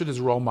 without question, is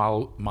a role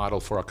model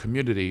for our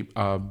community.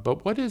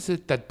 But what is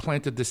it that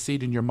planted the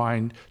seed in your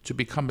mind to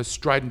become a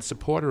strident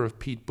supporter of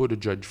Pete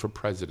Buttigieg for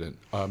president?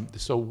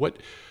 So what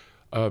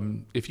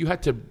if you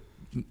had to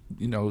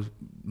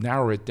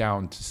narrow it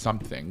down to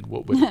something,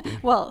 what would it be?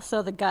 Well,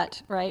 so the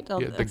gut, right?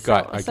 Yeah, the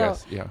gut, I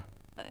guess, yeah.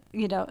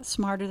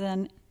 Smarter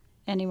than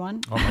anyone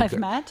I've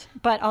met,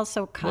 but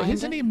also kind. Well,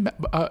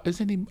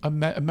 isn't he a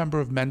member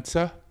of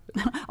Mensa?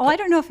 I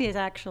don't know if he is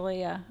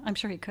actually. I'm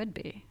sure he could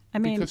be. I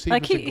mean, because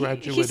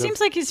he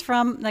seems like he's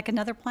from like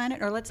another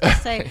planet, or let's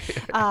just say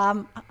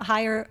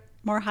higher,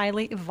 more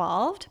highly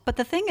evolved. But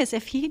the thing is,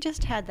 if he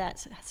just had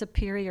that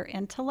superior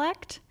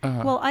intellect,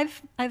 well,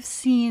 I've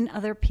seen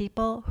other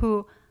people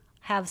who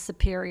have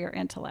superior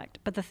intellect,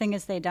 but the thing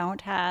is they don't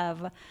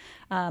have,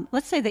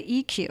 let's say the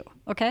EQ,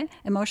 okay,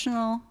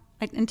 emotional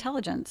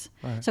intelligence.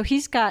 Right. So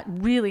he's got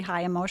really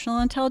high emotional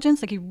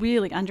intelligence, like he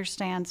really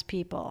understands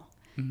people.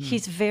 Mm-hmm.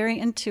 He's very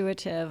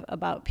intuitive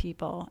about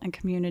people and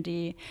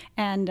community.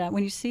 And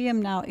when you see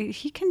him now,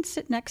 he can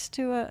sit next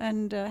to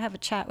and have a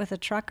chat with a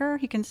trucker.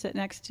 He can sit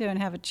next to and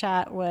have a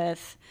chat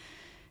with,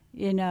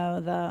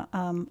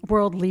 the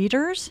world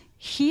leaders.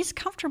 He's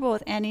comfortable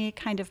with any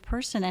kind of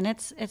person, and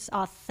it's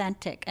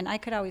authentic. And I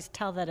could always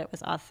tell that it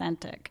was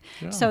authentic.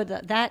 Yeah. So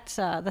that's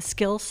the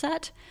skill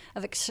set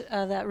of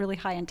that really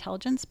high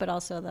intelligence, but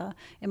also the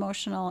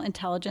emotional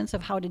intelligence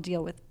of how to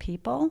deal with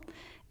people.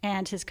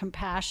 And his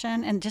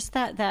compassion, and just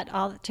that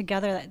all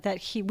together,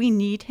 we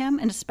need him,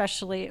 and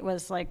especially it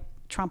was like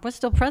Trump was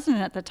still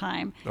president at the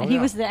time, and he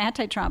was the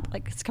anti-Trump,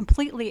 like it's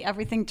completely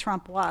everything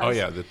Trump was. Oh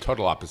yeah, the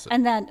total opposite.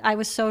 And then I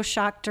was so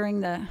shocked during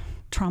the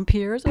Trump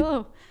years,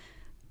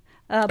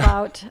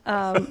 about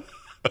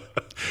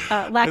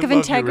lack of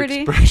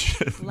integrity.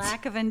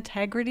 Lack of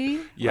integrity.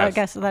 Yes. I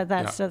guess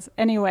that's just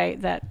anyway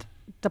that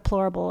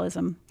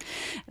deplorableism.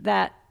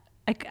 That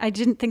I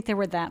didn't think there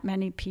were that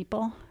many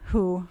people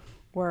who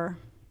were.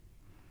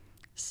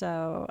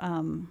 So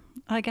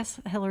I guess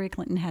Hillary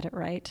Clinton had it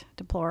right.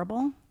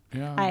 Deplorable.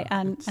 Yeah,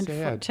 and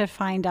to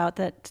find out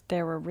that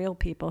there were real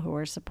people who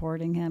were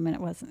supporting him, and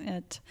it wasn't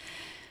it.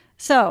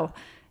 So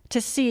to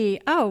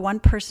see,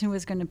 one person who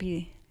was going to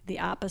be the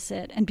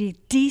opposite and be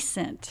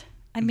decent.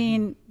 I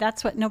mean,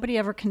 that's what nobody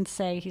ever can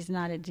say. He's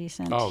not a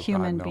decent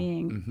human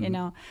being,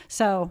 mm-hmm.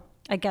 So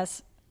I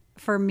guess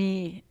for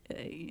me,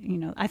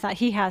 I thought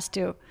he has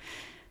to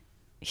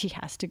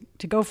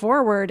go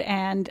forward,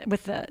 and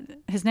with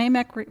his name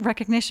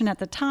recognition at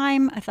the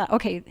time, I thought,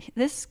 okay,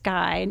 this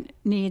guy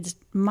needs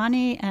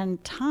money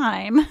and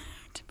time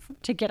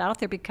to get out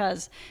there,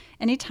 because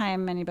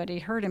anytime anybody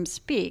heard him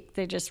speak,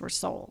 they just were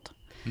sold.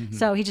 Mm-hmm.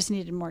 So he just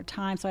needed more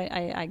time. So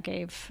I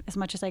gave as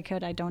much as I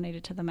could. I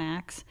donated to the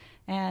max,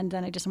 and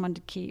then I just wanted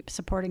to keep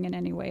supporting in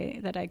any way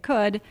that I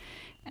could.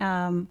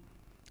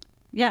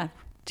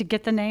 To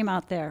get the name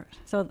out there.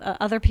 So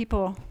other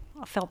people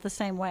felt the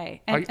same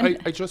way.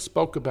 I just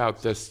spoke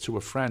about this to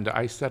a friend.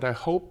 I said, I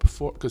hope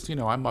because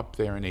I'm up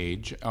there in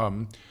age.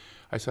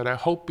 I said, I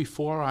hope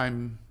before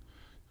I'm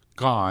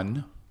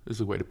gone, is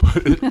the way to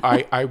put it.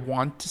 I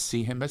want to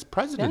see him as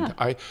president.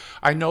 Yeah.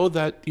 I know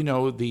that,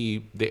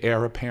 the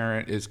heir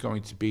apparent is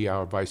going to be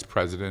our vice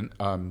president,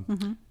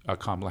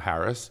 Kamala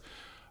Harris.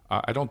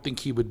 I don't think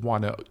he would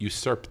want to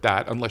usurp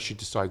that unless she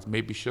decides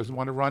maybe she doesn't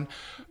want to run.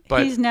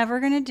 But he's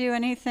never going to do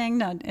anything.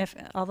 No, if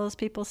all those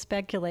people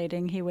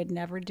speculating, he would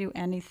never do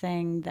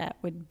anything that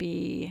would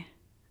be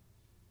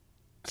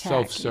tacky.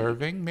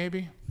 Self-serving,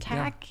 maybe?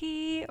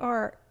 Tacky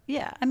or,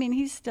 I mean,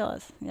 he still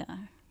is. Yeah.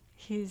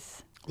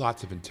 He's...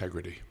 Lots of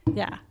integrity.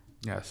 Yeah.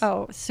 Yes.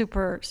 Oh,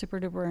 super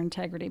duper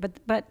integrity.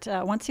 But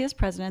once he is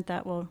president,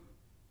 that will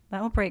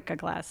break a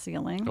glass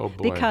ceiling. Oh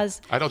boy!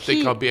 Because I don't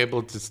think I'll be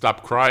able to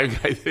stop crying.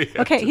 I think.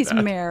 Okay, he's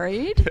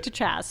married to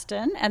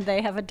Chasten, and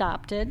they have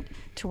adopted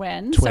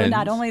twins. So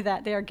not only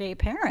that, they are gay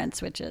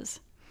parents, which is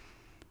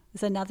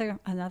another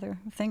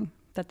thing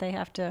that they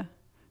have to.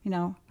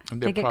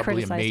 And they're they get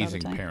probably criticized all the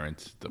amazing time.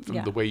 parents.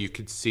 From the way you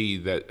could see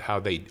that how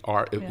they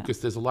are, because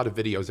there's a lot of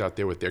videos out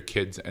there with their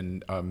kids,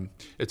 and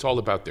it's all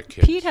about their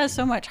kids. Pete has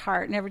so much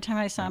heart, and every time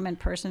I saw him in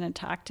person and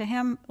talked to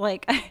him,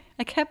 like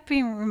I kept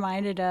being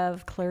reminded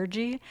of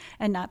clergy,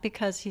 and not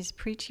because he's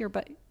preachier,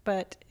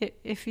 but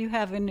if you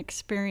have an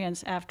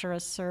experience after a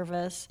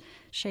service,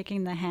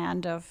 shaking the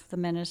hand of the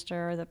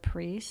minister or the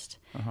priest,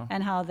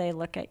 and how they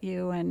look at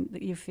you, and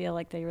you feel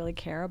like they really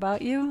care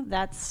about you,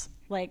 that's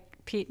like.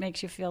 Pete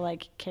makes you feel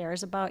like he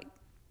cares about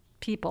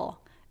people,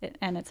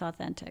 and it's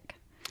authentic.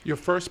 Your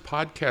first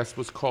podcast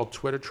was called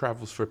Twitter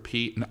Travels for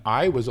Pete, and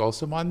I was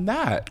also on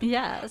that.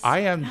 Yes. I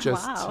am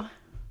just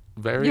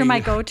very... You're my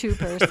go-to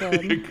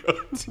person.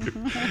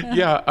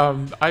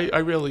 I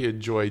really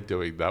enjoyed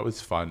doing that. It was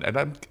fun.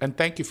 And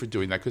thank you for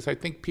doing that, because I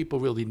think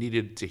people really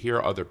needed to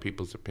hear other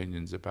people's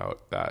opinions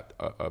about that,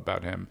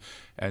 about him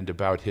and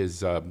about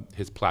his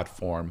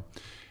platform.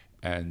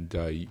 And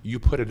you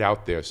put it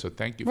out there, so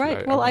thank you for that.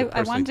 Right. Well,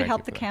 I wanted to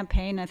help the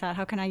campaign. I thought,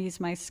 how can I use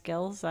my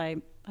skills?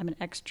 I'm an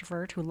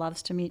extrovert who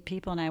loves to meet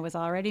people, and I was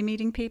already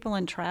meeting people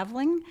and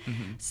traveling.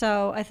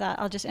 So I thought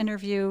I'll just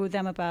interview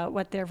them about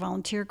what their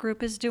volunteer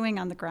group is doing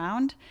on the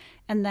ground.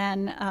 And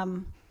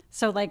then,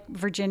 so like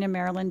Virginia,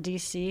 Maryland,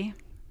 D.C.,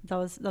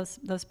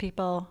 those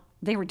people...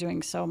 They were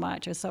doing so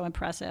much. It was so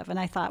impressive. And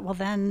I thought, well,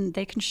 then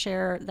they can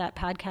share that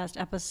podcast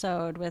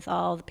episode with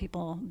all the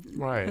people.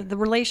 Right. The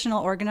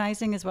relational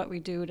organizing is what we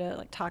do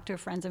to talk to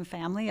friends and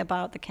family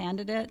about the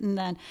candidate. And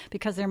then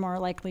because they're more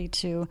likely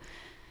to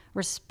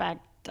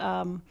respect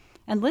and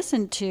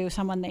listen to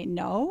someone they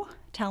know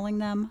telling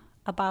them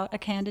about a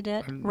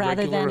candidate and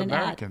rather than an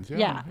Americans. ad.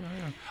 Yeah.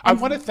 I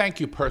want to thank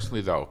you personally,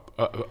 though.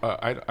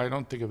 I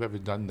don't think I've ever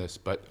done this,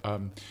 but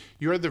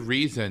you're the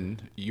reason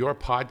your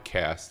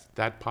podcast,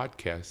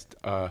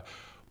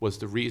 was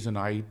the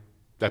reason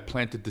that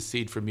planted the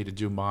seed for me to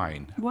do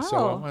mine. Wow. So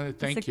I want to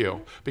thank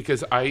you,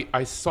 because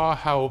I saw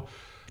how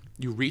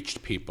you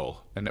reached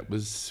people, and it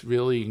was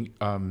really...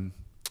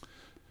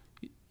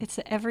 it's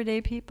the everyday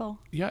people.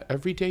 Yeah,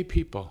 everyday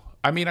people.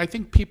 I mean, I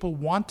think people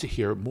want to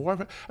hear more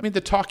of it. I mean, the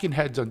talking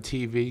heads on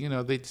TV,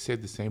 they say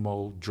the same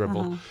old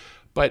drivel.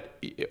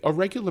 But a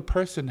regular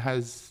person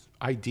has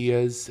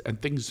ideas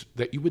and things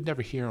that you would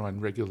never hear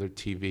on regular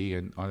TV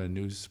and on a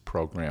news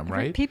program,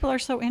 right? People are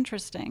so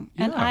interesting.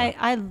 Yeah.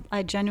 And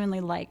I genuinely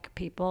like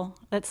people.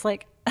 It's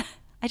like...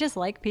 I just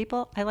like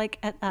people. I like.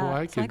 So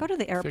I go to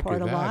the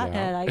airport a lot,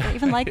 and I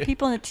even like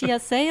people in the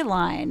TSA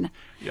line.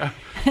 Yeah.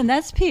 And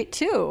that's Pete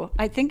too.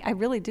 I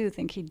really do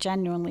think he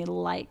genuinely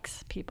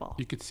likes people.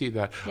 You could see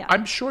that. Yeah.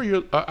 I'm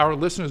sure our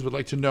listeners would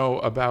like to know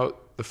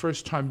about the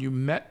first time you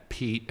met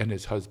Pete and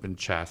his husband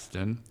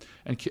Chasten,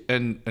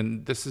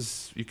 and this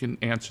is, you can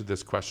answer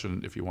this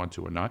question if you want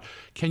to or not.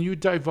 Can you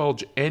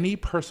divulge any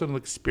personal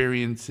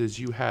experiences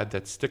you had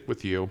that stick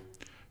with you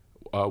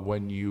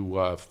when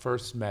you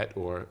first met,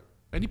 or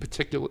any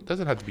particular? It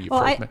doesn't have to be your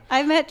first met.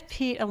 I met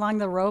Pete along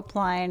the rope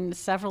line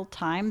several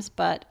times,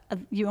 but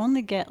you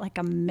only get like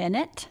a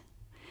minute,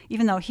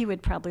 even though he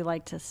would probably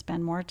like to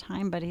spend more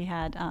time. But he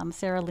had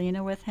Sarah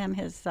Lena with him,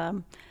 his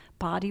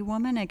body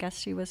woman, I guess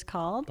she was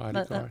called.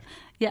 Bodyguard.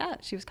 Yeah,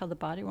 she was called the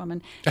body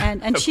woman,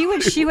 and she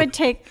would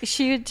take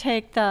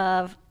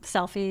the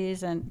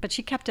selfies, but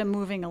she kept him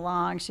moving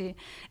along.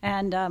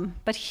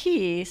 But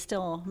he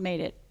still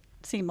made it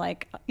seem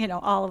like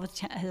all of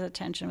his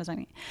attention was on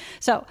me.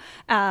 So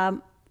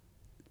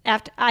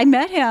after I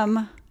met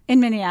him in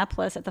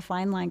Minneapolis at the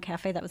Fine Line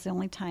Cafe, that was the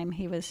only time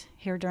he was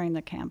here during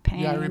the campaign.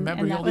 Yeah, I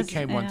remember he only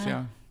came once.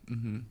 Yeah.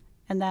 Mm-hmm.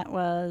 And that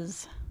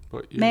was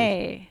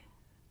May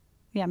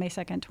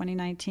 2nd,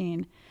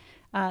 2019.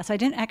 So I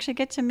didn't actually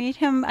get to meet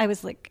him. I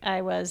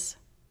was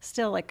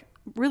still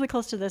really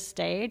close to this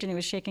stage, and he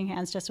was shaking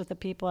hands just with the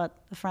people at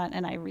the front,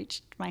 and I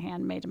reached my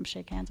hand, made him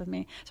shake hands with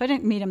me. So I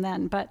didn't meet him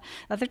then, but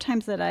other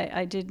times that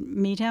I did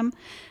meet him,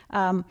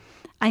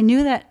 I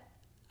knew that,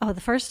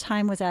 the first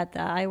time was at the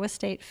Iowa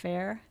State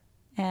Fair,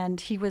 and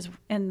he was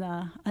in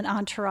an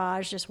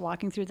entourage just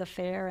walking through the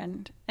fair,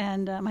 and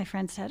my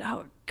friend said,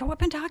 "Oh, go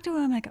up and talk to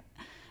him." I go,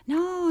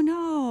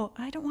 No,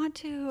 I don't want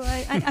to.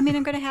 I mean,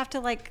 I'm going to have to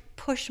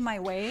push my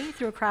way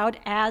through a crowd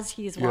as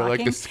he's walking. You're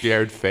like a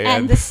scared fan.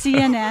 And the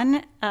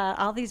CNN,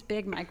 all these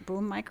big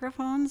boom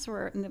microphones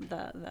were,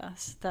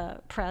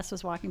 the press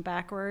was walking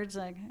backwards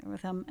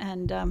with him.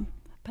 And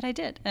but I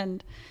did.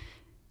 And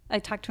I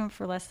talked to him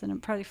for less than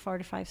probably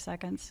 45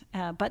 seconds.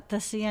 But the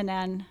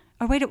CNN,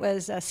 it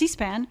was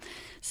C-SPAN.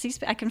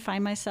 I can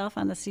find myself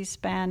on the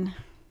C-SPAN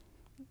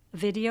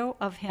video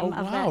of him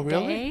that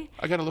really? day.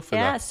 I gotta look for that.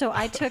 Yeah, so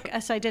I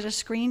did a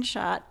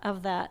screenshot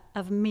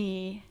of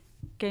me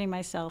getting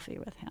my selfie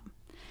with him.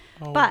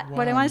 But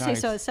what I want to say,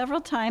 so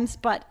several times,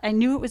 but I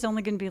knew it was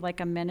only going to be like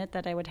a minute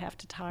that I would have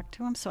to talk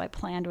to him, so I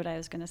planned what I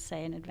was going to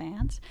say in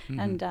advance.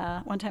 And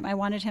one time I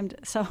wanted him to,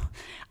 so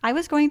I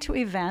was going to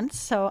events,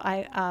 so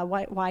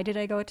why did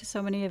I go to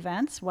so many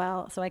events?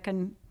 Well, so I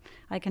can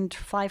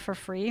fly for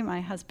free. My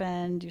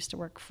husband used to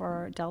work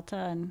for Delta,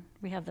 and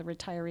we have the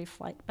retiree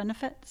flight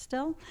benefit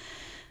still.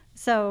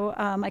 So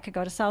I could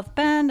go to South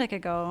Bend. I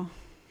could go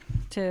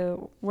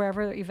to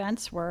wherever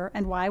events were.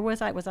 And why was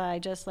I? Was I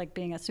just like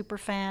being a super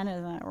fan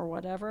or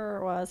whatever?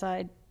 Or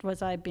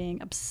was I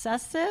being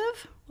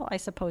obsessive? Well, I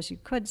suppose you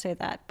could say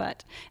that,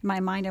 but in my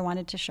mind, I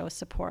wanted to show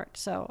support.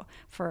 So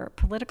for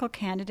political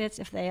candidates,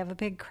 if they have a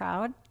big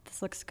crowd,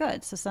 this looks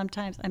good. So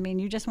sometimes,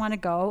 you just want to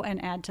go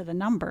and add to the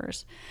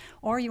numbers,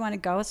 or you want to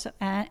go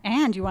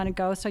and you want to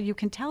go so you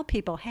can tell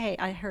people, hey,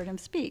 I heard him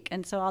speak.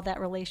 And so all that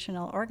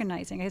relational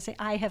organizing, I say,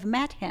 I have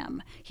met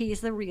him.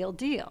 He's the real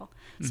deal.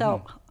 Mm-hmm.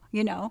 So,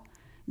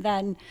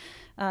 then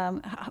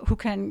who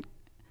can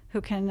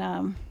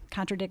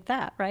contradict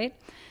that, right?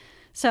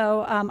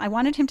 So I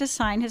wanted him to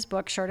sign his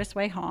book, Shortest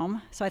Way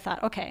Home. So I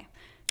thought, okay.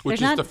 Which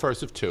is the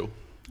first of two.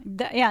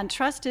 And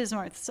Trust is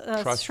more.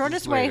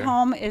 Shortest Way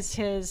Home is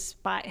his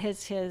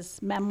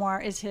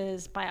memoir, is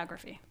his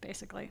biography,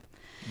 basically.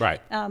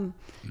 Right.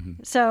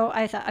 So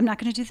I thought, I'm not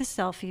going to do the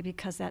selfie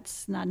because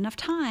that's not enough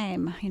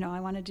time. I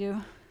want to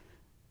do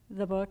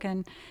the book,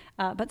 and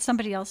but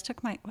somebody else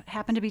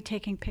happened to be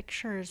taking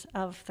pictures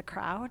of the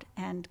crowd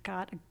and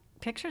got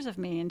pictures of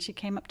me, and she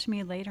came up to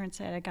me later and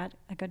said, I got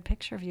a good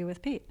picture of you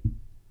with Pete.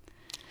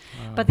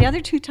 But the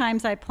other two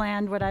times I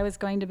planned what I was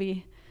going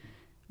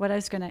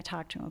to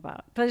talk to him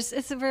about. But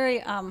it's a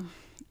very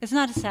it's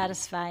not a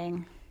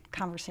satisfying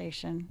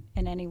conversation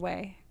in any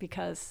way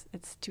because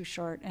it's too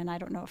short, and I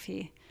don't know if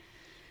he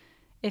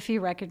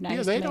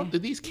recognized me.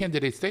 These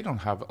candidates, they don't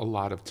have a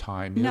lot of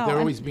time. No, they're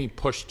always being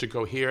pushed to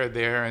go here or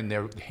there, and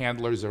their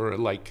handlers are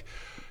like,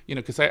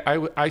 because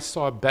I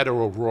saw Beto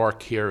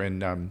O'Rourke here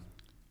in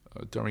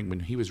during when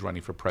he was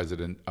running for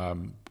president,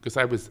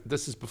 because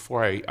this is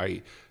before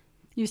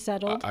You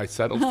settled? I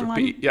settled for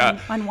Pete. Yeah.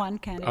 On one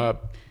candidate.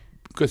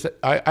 Because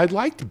I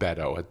liked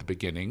Beto at the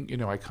beginning.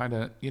 I kind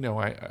of,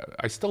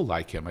 I still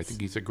like him. I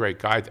think he's a great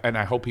guy. And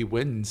I hope he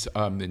wins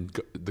in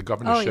the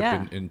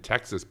governorship in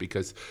Texas,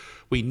 because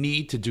we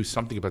need to do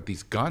something about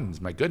these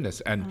guns. My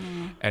goodness. And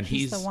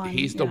he's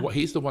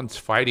the ones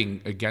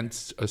fighting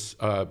against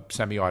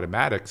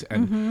semi-automatics.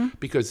 And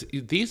because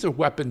these are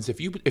weapons,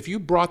 if you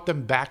brought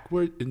them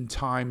backward in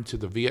time to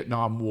the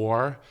Vietnam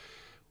War,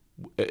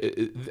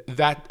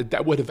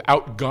 that would have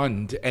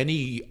outgunned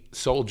any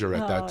soldier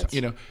at that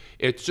time.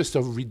 It's just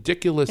a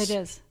ridiculous. It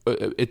is.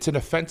 It's an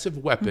offensive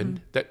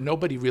weapon that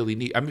nobody really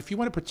needs. If you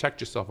want to protect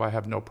yourself, I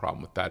have no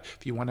problem with that.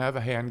 If you want to have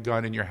a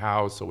handgun in your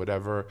house or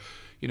whatever,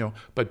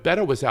 But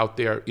Beto was out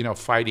there,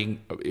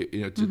 fighting,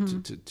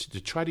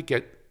 to try to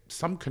get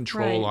some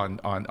control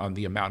on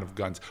the amount of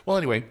guns. Well,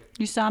 anyway.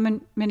 You saw him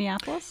in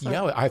Minneapolis? Or?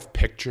 Yeah, I have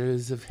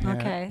pictures of him.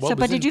 Okay. Well,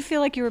 but did you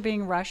feel like you were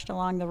being rushed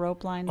along the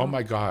rope line? Oh,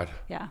 my God.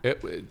 Yeah.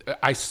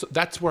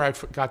 That's where I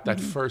got that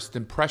first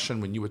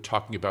impression when you were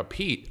talking about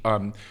Pete,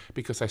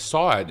 because I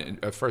saw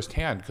it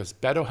firsthand, because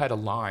Beto had a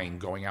line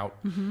going out.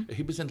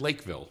 He was in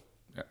Lakeville,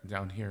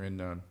 down here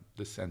in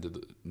this end of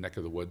the neck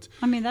of the woods.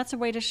 That's a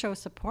way to show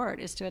support,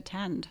 is to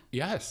attend.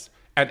 Yes.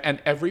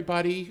 And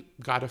everybody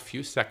got a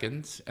few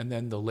seconds, and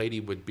then the lady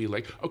would be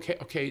like,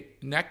 okay,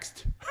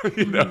 next,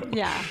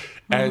 Yeah.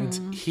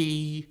 And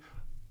he,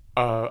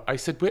 I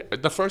said,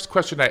 wait, the first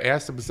question I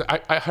asked him was,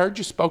 I heard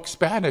you spoke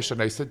Spanish,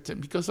 and I said,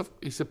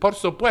 he said, por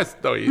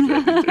supuesto, he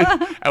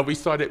said. And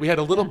we had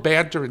a little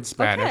banter in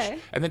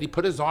Spanish, and then he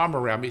put his arm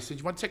around me. He said,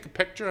 you want to take a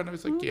picture? And I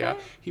was like, yeah.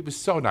 He was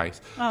so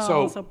nice.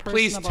 So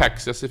please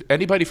text us. If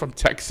anybody from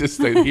Texas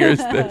that hears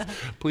this,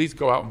 please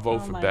go out and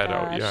vote for Beto.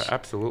 Gosh. Yeah,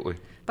 absolutely.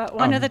 But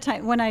one of the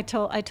time when I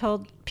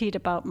told Pete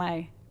about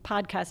my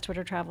podcast,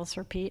 Twitter Travels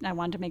for Pete, and I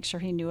wanted to make sure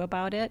he knew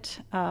about it,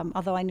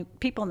 although I knew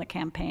people in the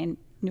campaign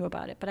knew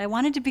about it, but I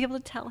wanted to be able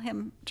to tell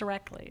him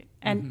directly.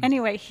 And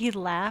anyway, he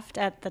laughed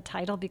at the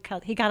title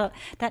because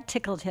that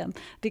tickled him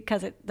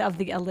because of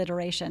the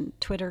alliteration,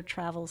 Twitter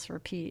Travels for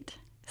Pete.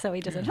 So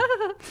he just said,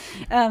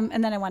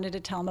 and then I wanted to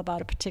tell him about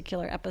a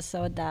particular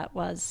episode that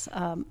was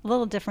a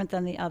little different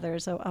than the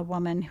others. A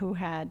woman who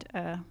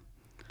had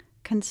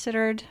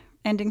considered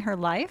ending her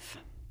life,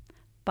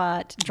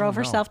 but drove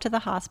herself to the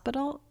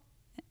hospital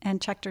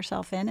and checked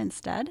herself in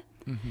instead.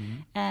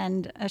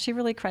 And she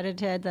really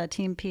credited the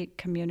Team Pete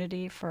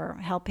community for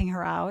helping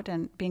her out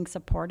and being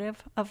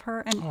supportive of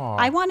her. And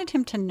I wanted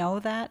him to know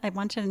that. I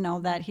wanted to know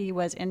that he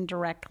was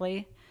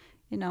indirectly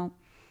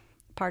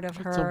part of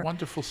her. It's a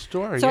wonderful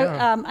story. So,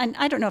 yeah. And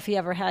I don't know if he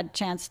ever had a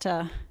chance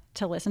to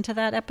listen to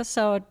that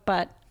episode,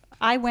 but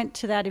I went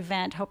to that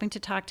event hoping to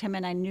talk to him,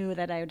 and I knew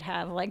that I would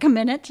have like a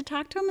minute to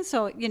talk to him.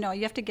 So, you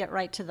have to get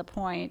right to the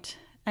point.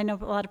 I know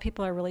a lot of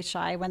people are really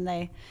shy when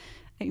they,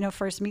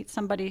 first meet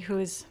somebody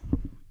who's,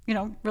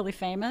 really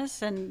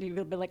famous, and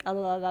you'll be like, la,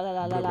 la, la,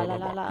 la, la, la, la,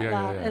 la,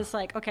 la. It's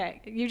like, okay,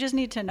 you just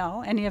need to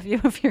know. Any of you,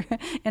 if you're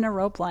in a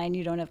rope line,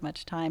 you don't have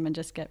much time, and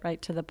just get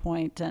right to the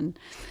point. And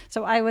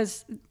so I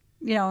was,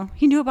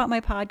 he knew about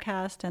my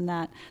podcast, and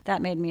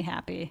that made me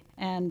happy.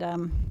 And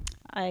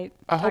I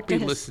hope he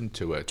listened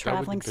to it.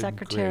 Traveling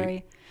secretary.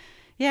 Great.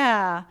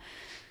 Yeah.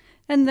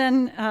 And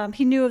then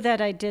he knew that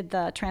I did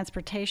the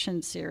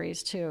transportation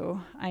series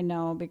too. I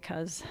know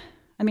because,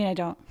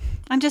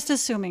 I'm just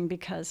assuming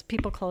because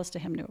people close to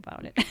him knew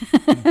about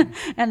it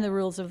and the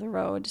rules of the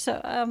road.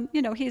 So,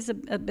 he's a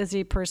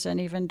busy person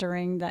even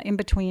during in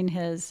between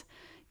his,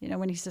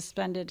 when he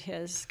suspended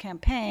his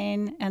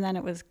campaign and then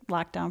it was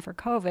locked down for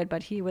COVID,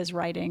 but he was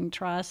writing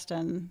Trust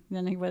and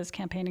then he was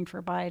campaigning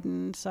for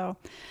Biden. So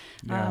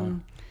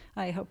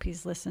I hope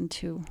he's listened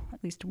to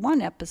at least one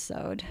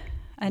episode.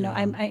 I know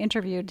I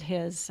interviewed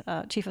his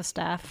chief of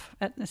staff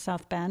at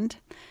South Bend,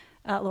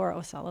 Laura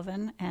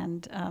O'Sullivan,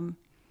 and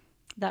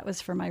that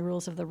was for my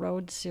Rules of the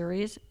Road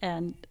series.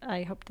 And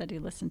I hope that he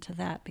listened to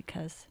that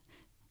because,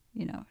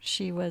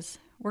 she was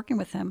working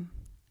with him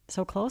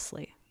so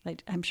closely.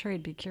 Like, I'm sure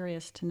he'd be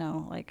curious to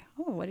know, like,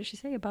 oh, what did she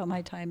say about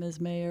my time as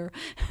mayor?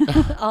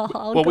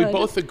 Well, we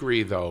both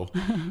agree, though,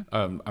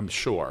 I'm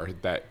sure,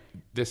 that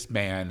this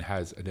man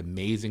has an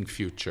amazing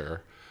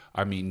future.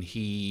 I mean,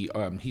 he's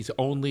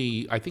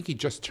only, I think he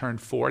just turned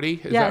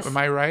 40. Am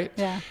I right?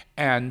 Yeah.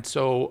 And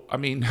so,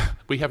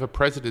 we have a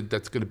president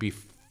that's going to be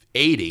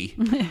 80.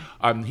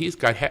 He's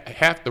got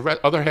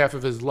other half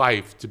of his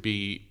life to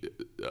be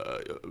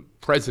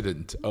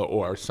president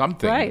or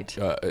something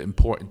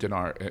important in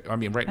our.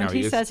 Right now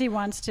he says he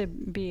wants to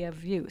be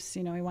of use.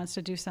 He wants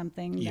to do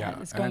something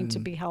that is going to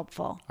be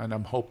helpful. And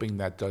I'm hoping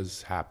that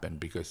does happen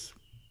because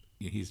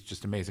he's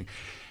just amazing.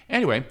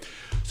 Anyway,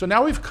 so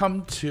now we've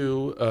come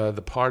to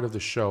the part of the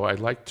show I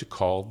like to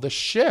call the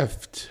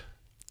shift.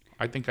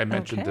 I think I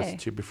mentioned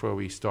this to you before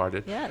we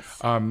started. Yes.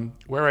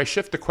 Where I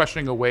shift the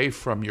questioning away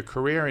from your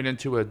career and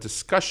into a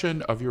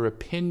discussion of your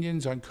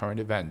opinions on current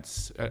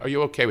events. Are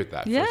you okay with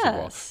that? Yes.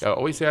 First of all,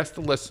 always ask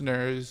the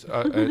listeners,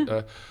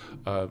 the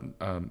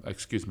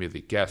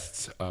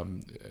guests,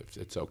 if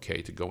it's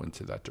okay to go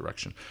into that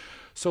direction.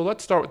 So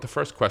let's start with the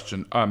first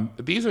question.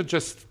 These are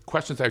just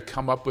questions I've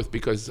come up with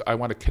because I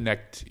want to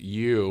connect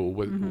you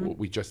with what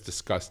we just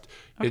discussed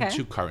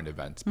into current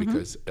events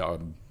because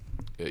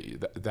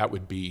that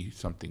would be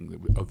something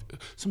of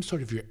some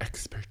sort of your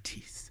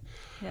expertise.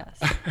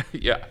 Yes.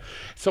 Yeah.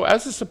 So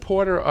as a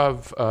supporter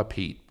of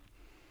Pete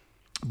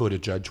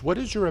Buttigieg, what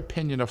is your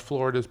opinion of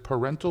Florida's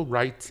parental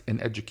rights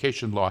in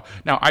education law?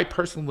 Now, I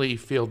personally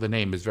feel the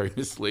name is very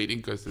misleading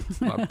because it's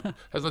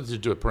has nothing to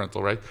do with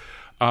parental rights.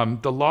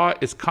 The law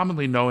is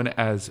commonly known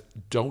as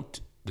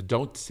the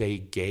Don't Say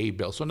Gay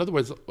bill. So in other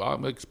words, I'm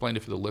going to explain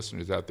it for the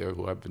listeners out there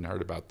who haven't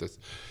heard about this.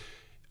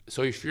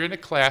 So if you're in a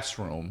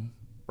classroom,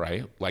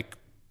 right, like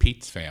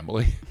Pete's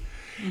family,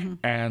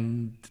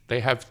 and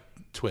they have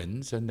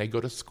twins and they go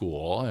to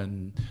school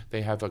and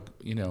they have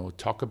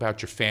talk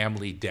about your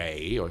family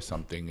day or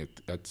something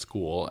at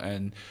school.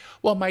 And,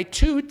 well, my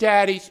two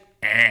daddies,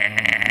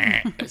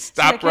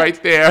 stop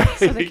right there.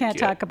 So they can't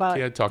talk about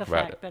the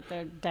fact that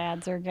their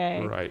dads are gay.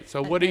 Right.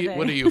 So what do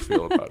you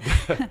feel about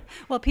that?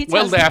 Well, Pete's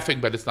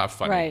laughing, but it's not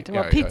funny. Right.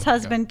 Well, Pete's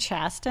husband,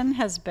 Chasten,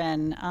 has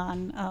been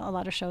on a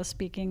lot of shows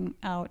speaking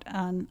out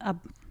on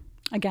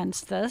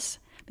against this.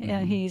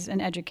 And he's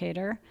an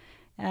educator.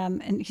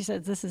 And he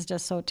says this is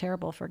just so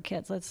terrible for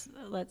kids. Let's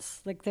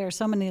there are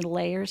so many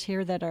layers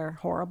here that are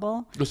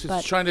horrible.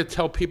 It's trying to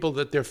tell people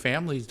that their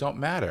families don't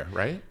matter,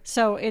 right?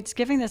 So it's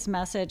giving this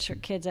message for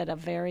kids at a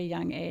very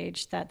young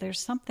age that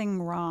there's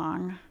something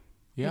wrong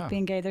with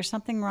being gay. There's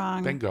something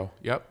wrong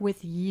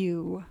with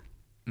you.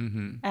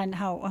 And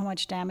how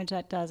much damage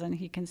that does. And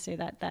he can say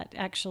that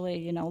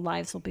actually,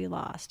 lives will be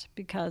lost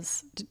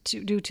because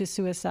due to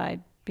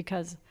suicide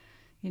because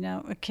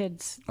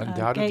kids,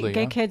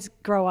 gay kids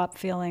grow up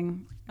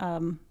feeling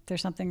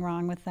there's something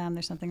wrong with them.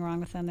 There's something wrong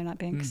with them. They're not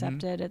being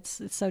accepted. It's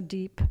so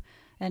deep.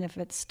 And if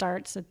it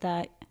starts at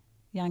that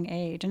young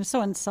age, and it's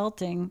so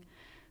insulting,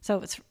 so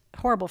it's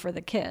horrible for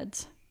the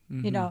kids,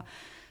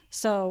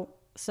 So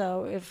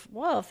if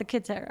the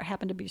kids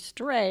happen to be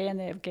stray and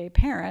they have gay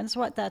parents,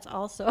 that's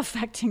also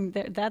affecting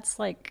that's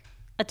like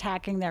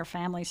attacking their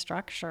family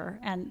structure,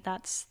 and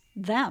that's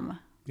them.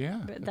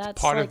 Yeah,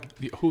 that's part of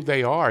who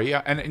they are.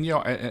 Yeah,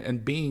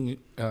 and being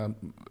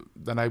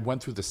then I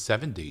went through the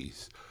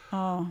 70s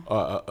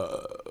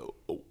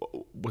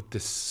with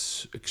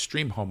this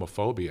extreme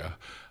homophobia.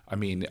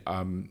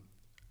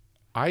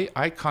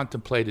 I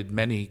contemplated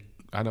many.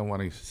 I don't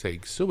want to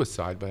say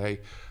suicide, but I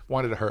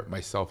wanted to hurt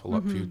myself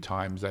a few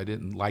times. I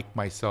didn't like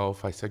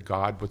myself. I said,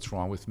 God, what's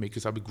wrong with me?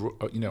 Because I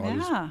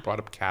was brought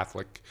up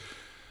Catholic.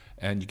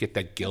 and you get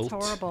that guilt.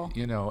 That's horrible.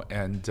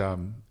 And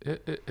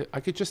I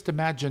could just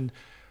imagine,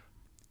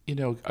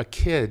 a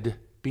kid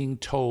being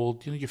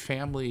told, your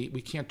family,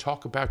 we can't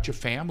talk about your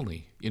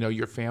family.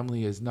 Your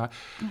family is not.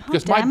 How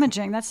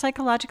damaging. That's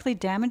psychologically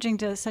damaging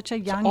to such a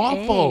young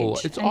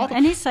age. It's awful.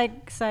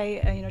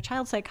 Any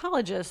child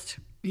psychologist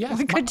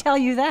could tell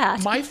you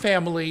that. My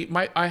family,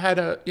 I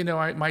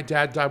had my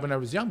dad died when I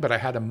was young, but I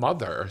had a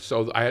mother.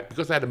 So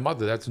because I had a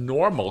mother, that's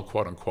normal,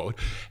 quote unquote.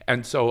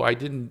 And so I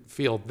didn't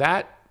feel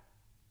that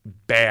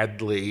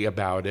badly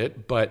about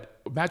it. But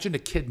imagine a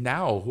kid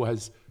now who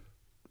has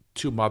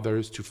two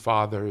mothers, two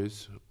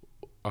fathers,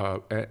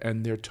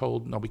 and they're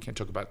told, no, we can't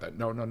talk about that.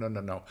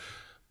 No.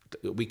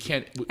 We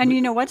can't.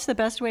 And what's the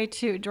best way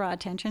to draw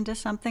attention to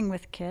something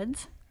with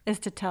kids is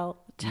to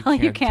tell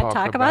you can't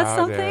talk about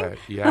something,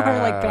 yes, or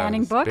like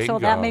banning books. bingo. So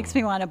that makes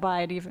me want to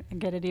buy it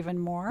get it even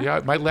more.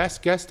 Yeah, my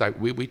last guest,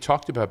 we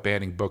talked about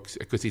banning books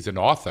because he's an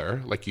author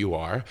like you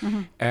are,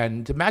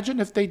 and imagine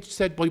if they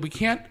said, well, we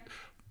can't.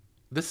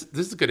 This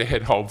is going to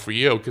hit home for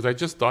you because I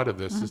just thought of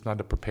this. It's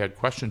not a prepared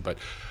question, but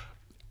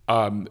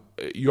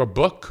your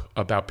book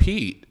about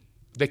Pete.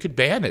 They could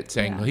ban it,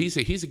 saying, well, he's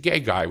a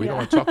gay guy. We don't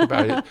want to talk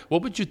about it.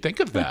 What would you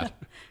think of that?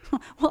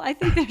 Well, I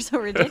think they're so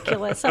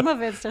ridiculous. Some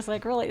of it's just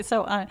like really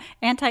so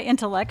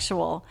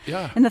anti-intellectual.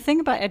 Yeah. And the thing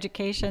about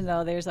education,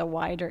 though, there's a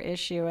wider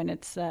issue, and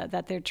it's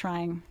that they're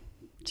trying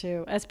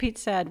to, as Pete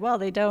said, well,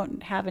 they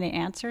don't have any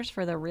answers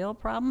for the real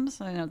problems,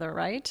 the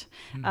right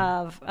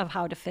of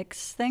how to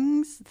fix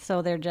things.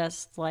 So they're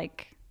just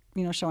like,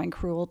 showing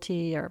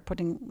cruelty or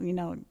putting,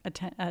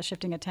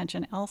 shifting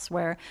attention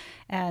elsewhere.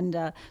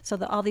 And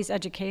so all these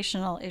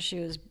educational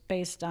issues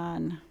based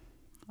on,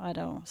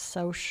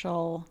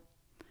 social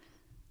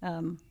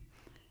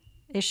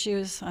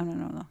issues, I don't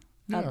know.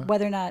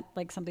 Whether or not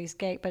like somebody's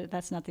gay, but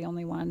that's not the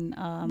only one.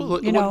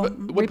 What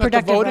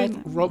reproductive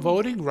about the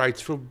voting rights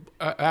for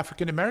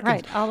African Americans?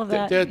 Right, all of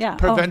that. They're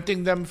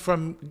preventing them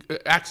from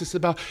access to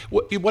the ballot.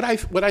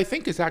 What I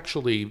think is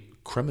actually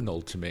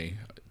criminal to me,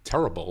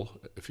 terrible,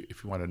 if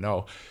you want to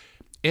know,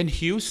 in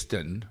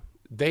Houston,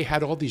 they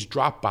had all these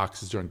drop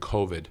boxes during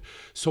COVID,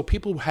 so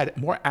people had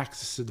more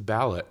access to the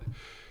ballot.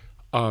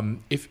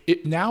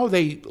 Now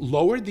they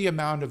lowered the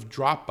amount of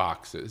drop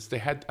boxes. They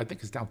had, I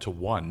think it's down to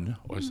one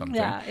or something.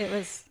 Yeah, it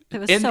was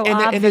in, so in,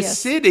 obvious. in a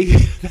city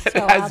that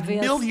so has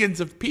obvious.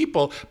 Millions of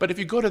people, but if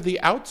you go to the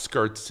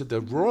outskirts, to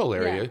the rural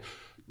area,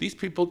 these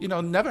people,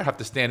 never have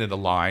to stand in a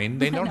line.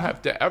 They don't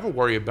have to ever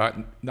worry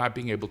about not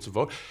being able to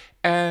vote.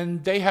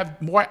 And they have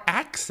more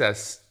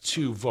access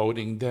to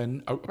voting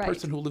than a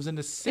person who lives in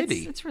a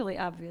city. It's really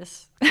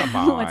obvious. Come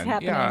on. What's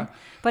happening. Yeah.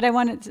 But I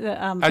wanted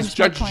to as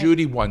Judge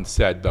Judy once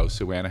said, though,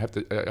 Sue Ann,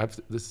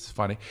 this is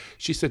funny.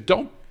 She said,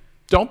 don't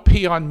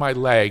pee on my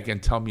leg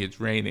and tell me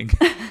it's raining.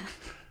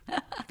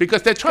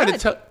 Because they're trying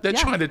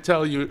trying to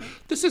tell you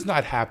this is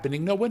not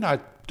happening. No, we're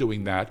not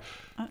doing that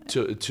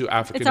to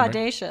African. It's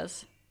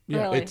audacious.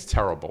 Yeah, really. It's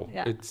terrible.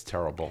 Yeah. It's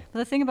terrible.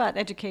 The thing about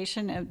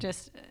education, of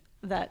just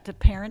that the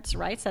parents'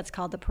 rights, that's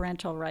called the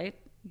Parental Right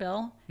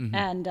Bill,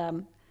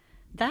 and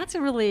that's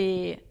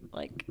really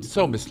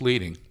so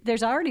misleading.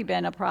 There's already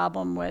been a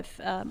problem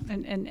with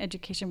in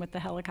education with the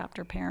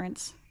helicopter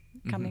parents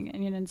coming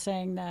in and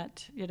saying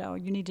that you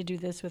need to do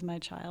this with my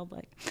child,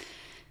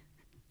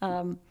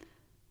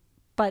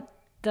 but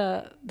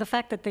the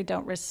fact that they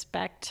don't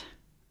respect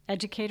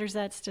educators,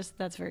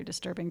 that's very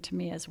disturbing to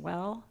me as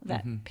well.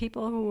 That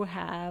people who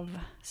have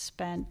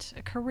spent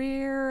a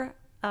career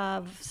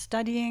of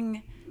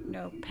studying,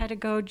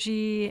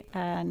 pedagogy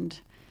and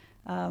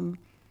all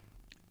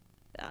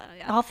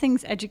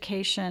things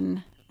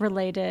education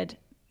related.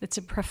 It's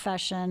a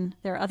profession.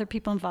 There are other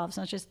people involved. It's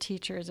not just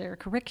teachers. There are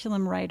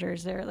curriculum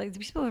writers. There are these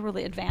people with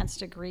really advanced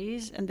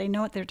degrees, and they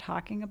know what they're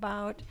talking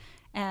about.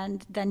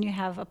 And then you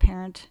have a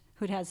parent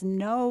who has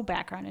no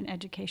background in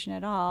education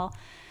at all.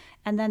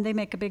 And then they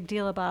make a big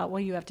deal about,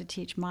 well, you have to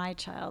teach my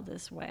child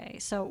this way.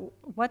 So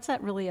what's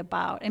that really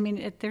about? I mean,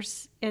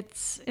 it's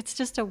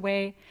just a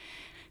way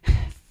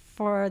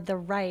for the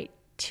right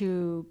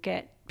to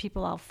get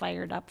people all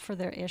fired up for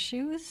their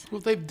issues.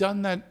 Well, they've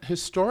done that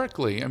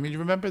historically. I mean, you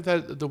remember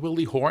the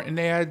Willie Horton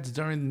ads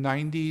during the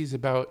 90s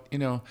about,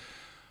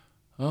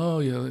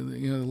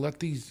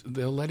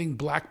 they're letting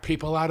black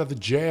people out of the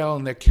jail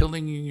and they're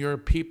killing your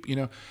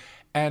people,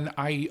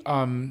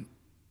 and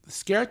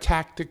scare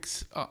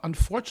tactics,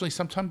 unfortunately,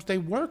 sometimes they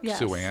work, yes.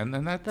 Sue Ann,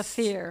 and that's the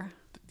fear.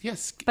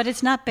 Yes, but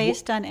it's not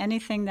based on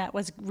anything that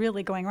was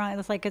really going wrong.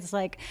 It's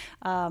like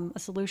a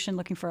solution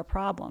looking for a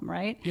problem,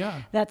 right?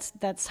 Yeah,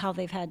 that's how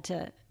they've had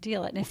to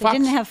deal it. And if they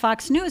didn't have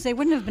Fox News, they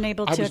wouldn't have been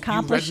able to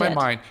accomplish it. You read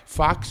my mind.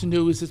 Fox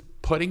News is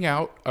putting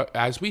out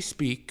as we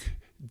speak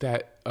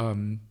that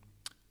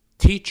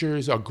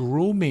teachers are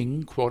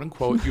grooming, quote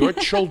unquote, your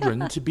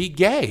children to be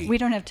gay. We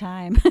don't have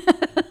time.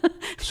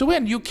 So,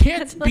 Ann, you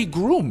can't be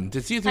groomed.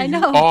 It's either you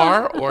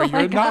are or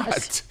you're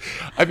not.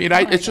 I mean,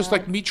 it's just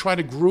like me trying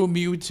to groom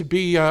you to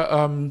be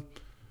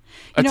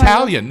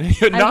Italian.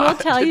 You're not. I will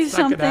tell you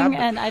something,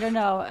 and I don't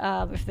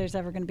know if there's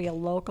ever going to be a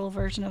local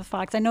version of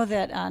Fox. I know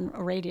that on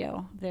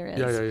radio there is.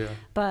 Yeah.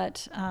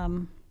 But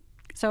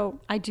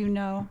So I do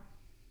know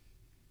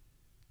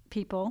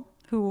people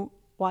who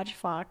watch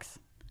Fox,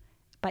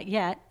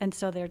 and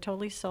so they're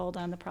totally sold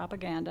on the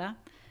propaganda.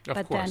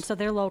 Of course. Then, so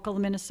they're local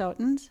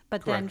Minnesotans,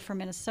 but then Correct. for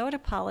Minnesota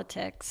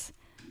politics,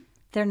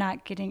 they're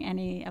not getting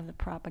any of the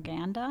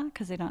propaganda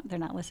because they're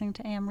not listening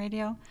to AM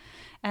radio.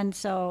 And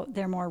so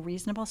they're more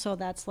reasonable. So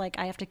that's like,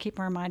 I have to keep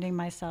reminding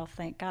myself,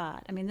 thank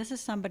God. I mean, this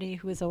is somebody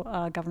who is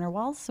a Governor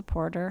Walz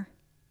supporter,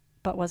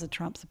 but was a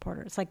Trump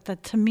supporter. It's like,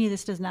 to me,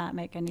 this does not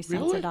make any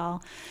sense at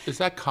all. Is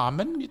that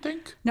common, you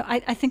think? No,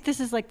 I think this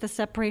is like the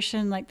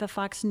separation, like the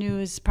Fox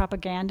News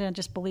propaganda and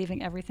just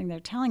believing everything they're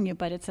telling you,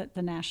 but it's at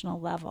the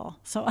national level.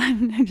 So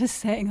I'm just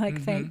saying,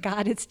 like, thank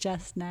God it's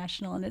just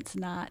national and it's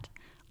not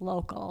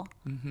local.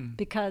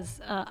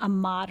 Because a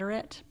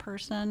moderate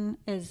person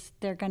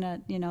they're going to,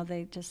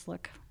 they just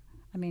look,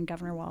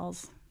 Governor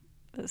Walz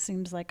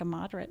seems like a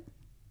moderate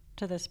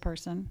to this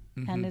person,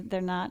 and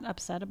they're not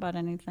upset about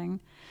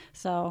anything.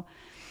 So,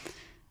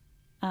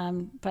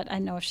 but I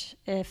know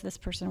if this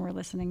person were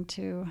listening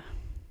to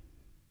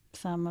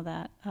some of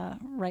that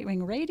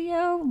right-wing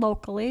radio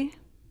locally,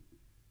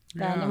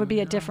 then it would be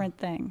a different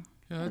thing.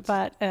 Yeah,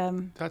 but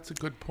that's a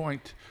good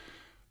point.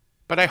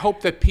 But I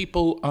hope that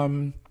people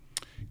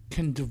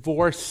can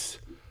divorce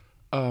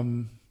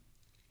the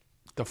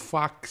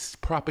Fox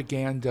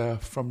propaganda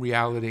from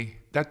reality.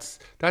 That's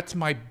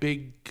my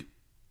big,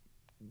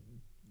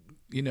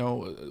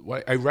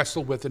 what I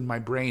wrestle with in my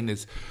brain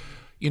is,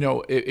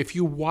 if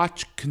you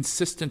watch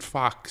consistent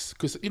Fox,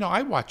 because,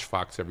 I watch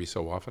Fox every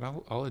so often,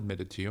 I'll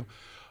admit it to you,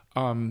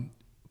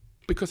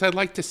 because I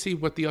like to see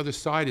what the other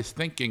side is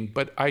thinking,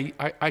 but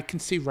I can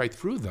see right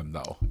through them,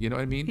 though. You know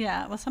what I mean?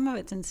 Yeah, well, some of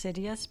it's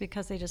insidious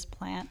because they just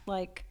plant,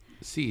 like,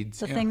 seeds.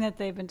 The thing that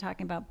they've been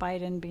talking about,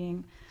 Biden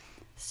being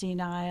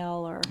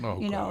senile or,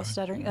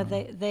 stuttering,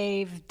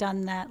 they've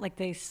done that, like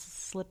they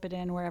slip it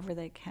in wherever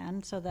they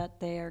can so that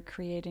they are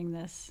creating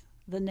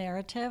the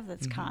narrative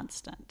that's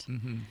constant.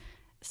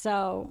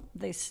 So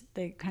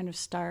they kind of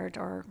start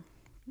or,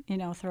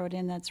 throw it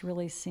in that's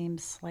really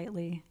seems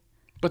slightly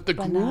But the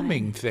benign.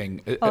 Grooming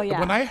thing,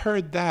 when I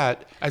heard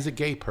that as a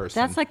gay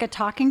person. That's like a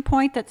talking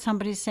point that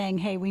somebody's saying,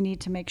 hey, we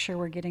need to make sure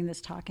we're getting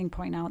this talking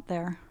point out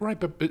there. Right,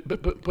 but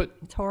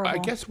It's horrible. I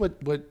guess what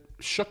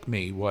shook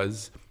me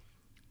was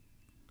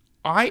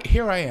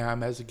here I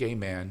am as a gay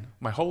man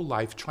my whole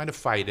life trying to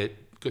fight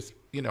it because,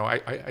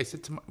 I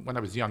said when I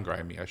was younger,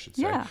 I should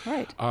say. Yeah,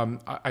 right.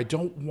 I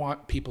don't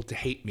want people to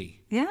hate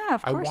me. Yeah,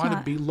 of course I want not.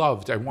 to be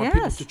loved. I want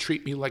people to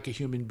treat me like a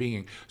human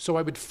being. So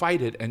I would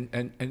fight it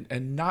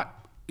and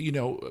not,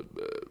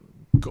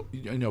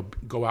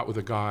 go out with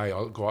a guy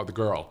or go out with a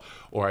girl,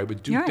 or I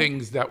would do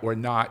things that were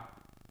not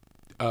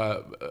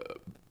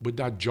would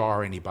not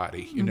jar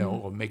anybody,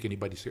 or make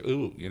anybody say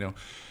ooh,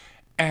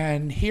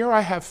 And here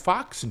I have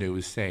Fox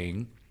News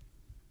saying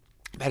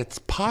that it's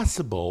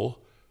possible,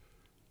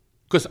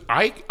 because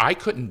I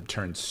couldn't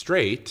turn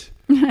straight.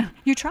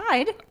 You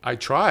tried. I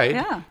tried.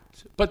 Yeah.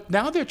 But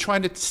now they're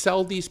trying to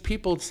sell these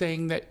people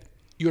saying that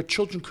your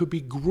children could be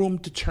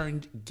groomed to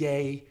turn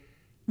gay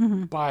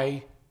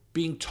by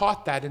being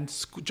taught that in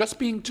school, just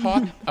being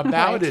taught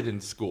about it in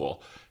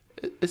school.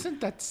 Isn't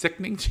that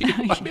sickening to you?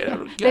 I mean, I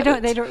don't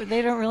get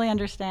They don't really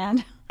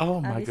understand. Oh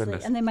my obviously.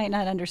 goodness! And they might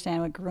not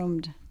understand what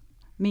groomed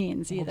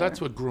means either. Well,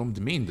 that's what groomed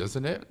means,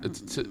 isn't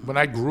it? When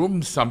I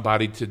groom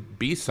somebody to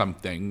be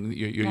something,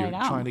 you're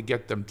trying to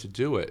get them to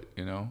do it,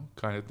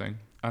 kind of thing.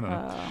 I don't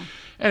know.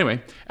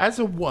 Anyway, as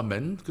a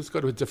woman, let's go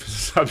to a different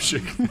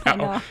subject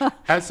now.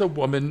 As a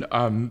woman,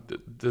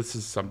 this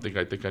is something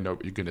I think I know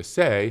what you're going to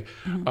say.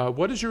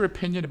 What is your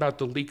opinion about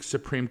the leaked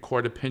Supreme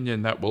Court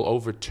opinion that will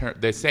overturn,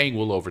 they're saying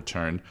will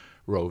overturn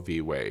Roe v.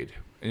 Wade?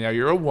 Now,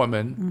 you're a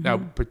woman. Now,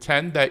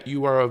 pretend that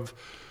you are of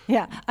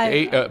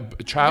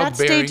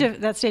childbearing.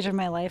 That stage of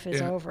my life is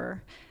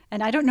over.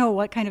 And I don't know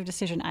what kind of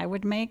decision I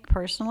would make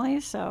personally.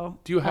 So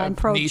do you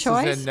have nieces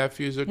and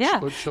nephews or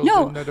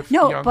children that are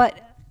young?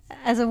 But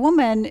as a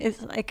woman,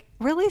 it's like,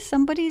 really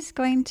somebody's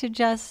going to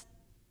just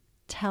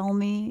tell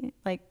me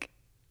like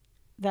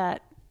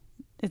that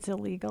it's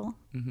illegal.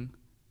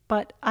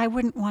 But I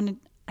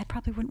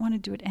probably wouldn't want to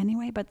do it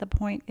anyway. But the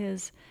point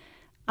is,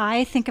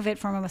 I think of it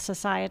from a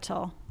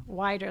societal,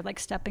 wider, like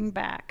stepping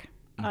back.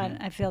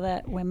 I feel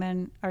that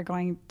women are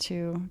going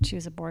to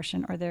choose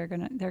abortion, or they're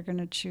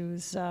gonna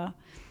choose the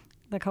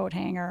coat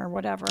hanger or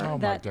whatever. Oh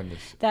my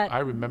goodness! I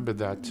remember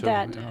that too.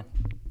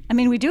 I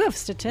mean, we do have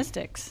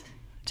statistics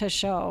to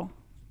show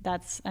I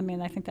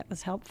think that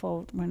was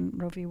helpful when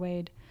Roe v.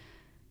 Wade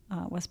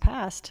was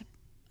passed,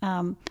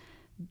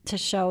 to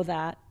show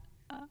that.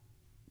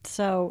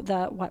 So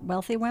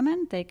wealthy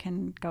women, they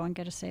can go and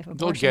get a safe abortion.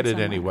 They'll get it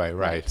somewhere. anyway,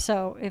 right?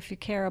 So if you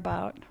care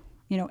about,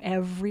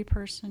 every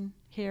person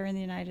here in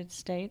the United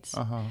States,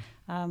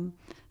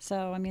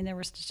 so I mean, there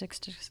were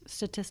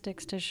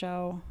statistics to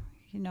show,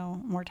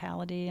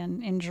 mortality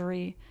and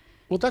injury.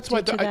 Well, that's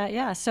why that.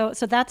 Yeah. So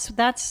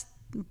that's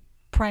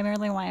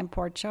primarily why I'm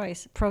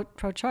pro-choice,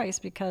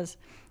 because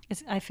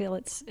I feel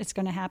it's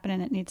going to happen,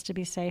 and it needs to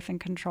be safe and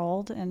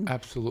controlled and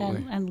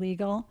absolutely and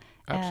legal.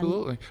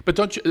 Absolutely. But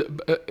don't you,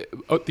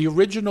 the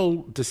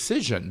original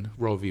decision,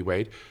 Roe v.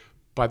 Wade,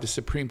 by the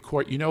Supreme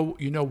Court, you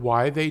know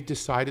why they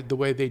decided the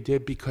way they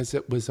did? Because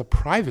it was a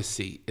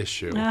privacy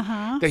issue.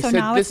 They so said,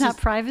 now it's not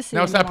privacy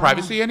Now anymore. it's not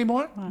privacy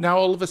anymore? Now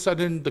all of a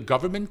sudden the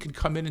government can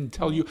come in and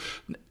tell you,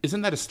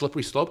 isn't that a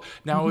slippery slope?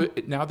 Now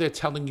now they're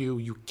telling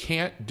you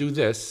can't do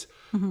this.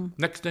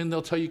 Next thing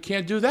they'll tell you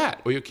can't do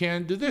that, or you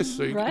can't do this.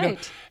 Or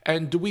Right.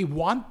 And do we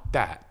want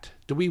that?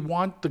 Do we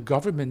want the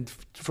government,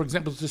 for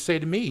example, to say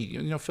to me,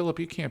 Philip,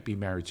 you can't be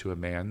married to a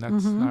man.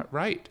 That's not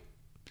right.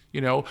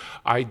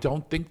 I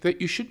don't think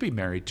that you should be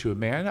married to a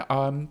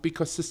man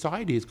because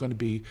society is going to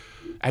be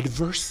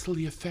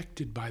adversely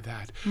affected by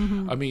that.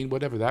 I mean,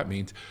 whatever that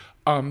means.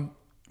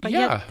 But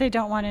yet they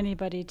don't want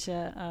anybody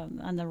to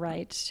on the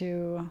right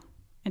to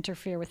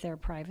interfere with their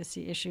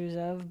privacy issues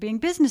of being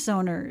business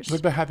owners. What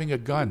about having a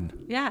gun?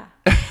 Yeah.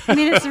 I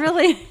mean, it's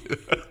really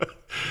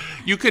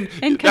you can.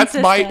 That's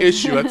my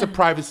issue. That's a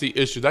privacy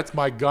issue. That's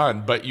my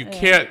gun. But you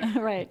can't.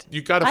 Right.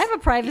 You got to. I have a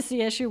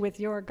privacy issue with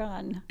your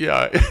gun.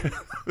 Yeah.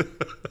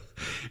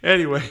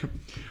 Anyway.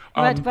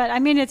 But I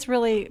mean, it's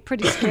really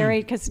pretty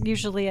scary because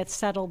usually it's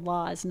settled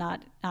law is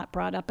not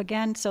brought up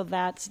again. So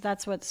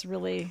that's what's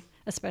really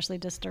especially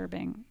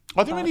disturbing.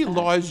 Are there any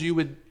laws you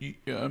would,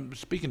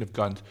 speaking of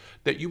guns,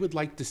 that you would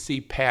like to see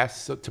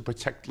passed to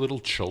protect little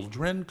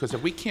children? Because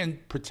if we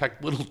can't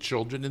protect little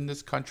children in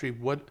this country,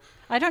 what?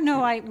 I don't know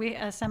why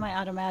a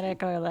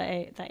semi-automatic or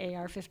the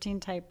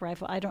AR-15 type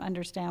rifle, I don't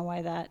understand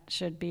why that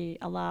should be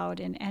allowed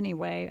in any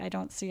way. I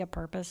don't see a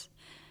purpose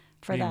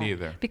for that. Me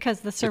neither.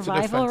 Because the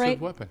survival rate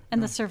weapon.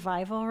 and the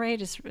survival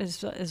rate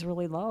is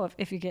really low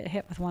if you get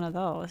hit with one of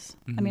those.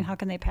 I mean, how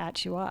can they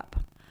patch you up?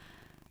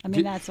 I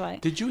mean, that's why.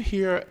 Did you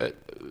hear?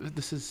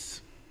 This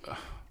is.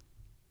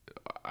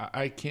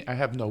 I can't. I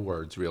have no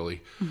words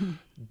really.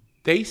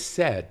 They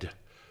said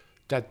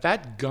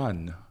that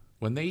gun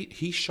when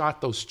he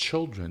shot those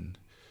children,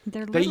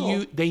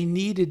 they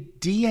needed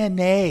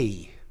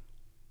DNA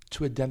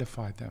to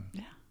identify them.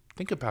 Yeah.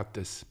 Think about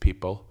this,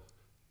 people.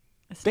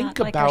 Think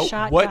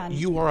about what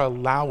you are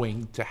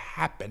allowing to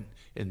happen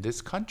in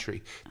this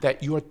country.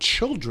 That your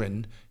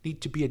children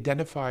need to be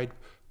identified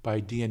by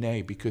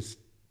DNA because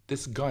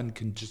this gun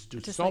can just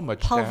do so much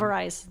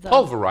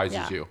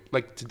pulverizes you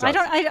like to dust.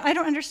 I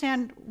don't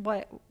understand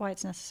why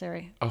it's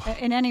necessary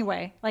in any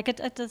way. Like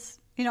it does,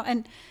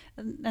 and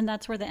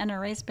that's where the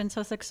NRA's been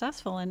so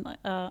successful. And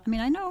I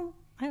mean,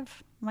 I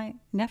have my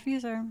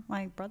nephews or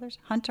my brothers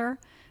hunter.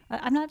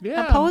 I'm not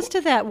opposed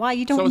to that. Why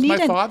you don't need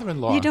my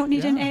father-in-law. You don't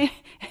need an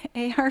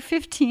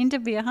AR-15 to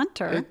be a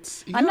hunter.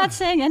 I'm not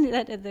saying any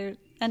that there.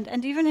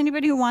 And even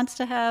anybody who wants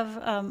to have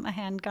a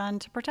handgun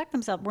to protect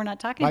themselves, we're not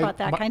talking about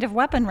that kind of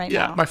weapon now.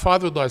 Yeah, my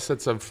father-in-law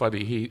said something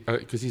funny.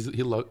 Because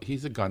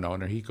he's a gun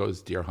owner, he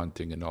goes deer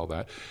hunting and all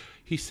that.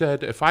 He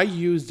said, if I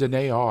used an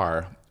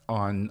AR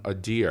on a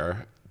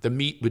deer, the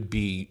meat would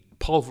be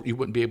you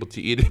wouldn't be able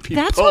to eat it. It'd be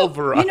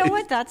pulverized. You know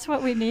what? That's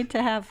what we need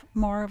to have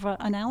more of an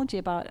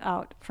analogy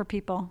out for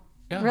people.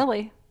 Yeah.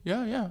 Really.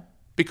 Yeah.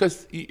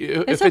 Because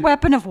it's a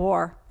weapon of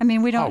war. I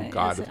mean, we don't. Oh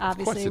God!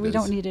 Obviously, we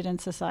don't need it in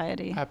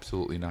society.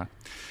 Absolutely not.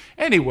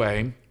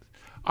 Anyway,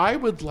 I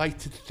would like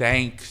to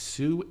thank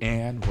Sue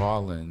Ann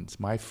Rawlins,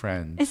 my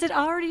friend. Is it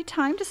already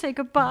time to say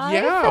goodbye?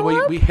 Yeah,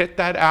 we hit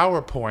that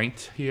hour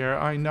point here.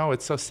 I know,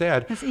 it's so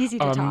sad. It's easy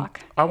to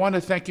talk. I want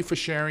to thank you for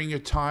sharing your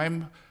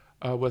time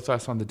with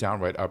us on the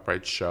Downright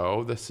Upright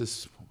Show. This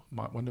is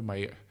one of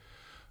my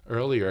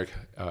earlier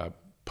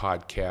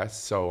podcasts,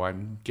 so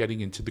I'm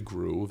getting into the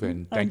groove.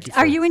 And thank you.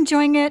 Are you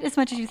enjoying it as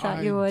much as you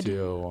thought you would? I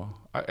do.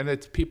 And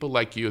it's people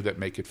like you that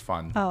make it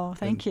fun. Oh,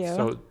 thank you.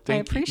 So I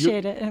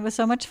appreciate it. And it was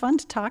so much fun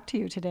to talk to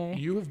you today.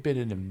 You have been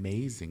an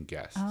amazing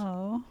guest.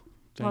 Oh,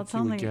 thank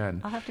you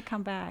again. I'll have to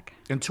come back.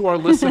 And to our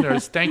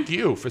listeners, thank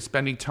you for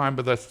spending time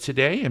with us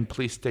today. And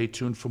please stay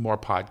tuned for more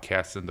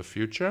podcasts in the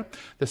future.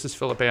 This is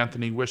Philip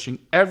Anthony wishing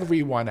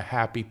everyone a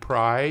happy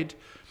Pride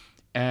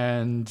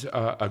and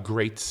a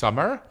great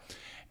summer.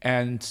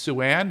 And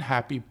Sue Ann,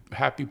 happy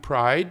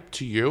Pride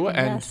to you.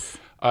 Yes.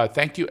 And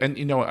thank you. And,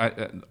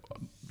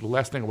 the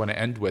last thing I want to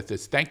end with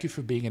is thank you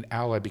for being an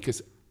ally,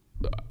 because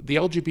the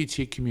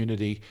LGBT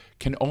community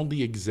can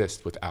only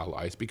exist with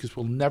allies, because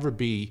we'll never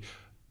be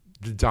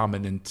the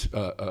dominant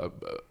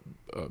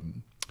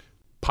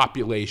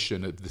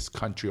population of this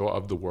country or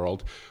of the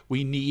world.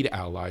 We need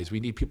allies. We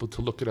need people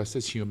to look at us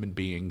as human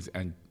beings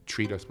and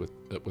treat us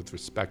with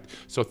respect.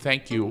 So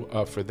thank you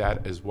for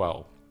that as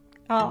well.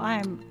 Oh,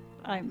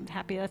 I'm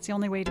happy. That's the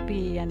only way to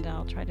be, and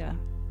I'll try to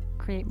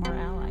create more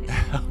allies.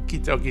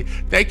 Okie dokie.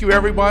 Thank you,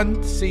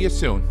 everyone. See you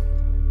soon.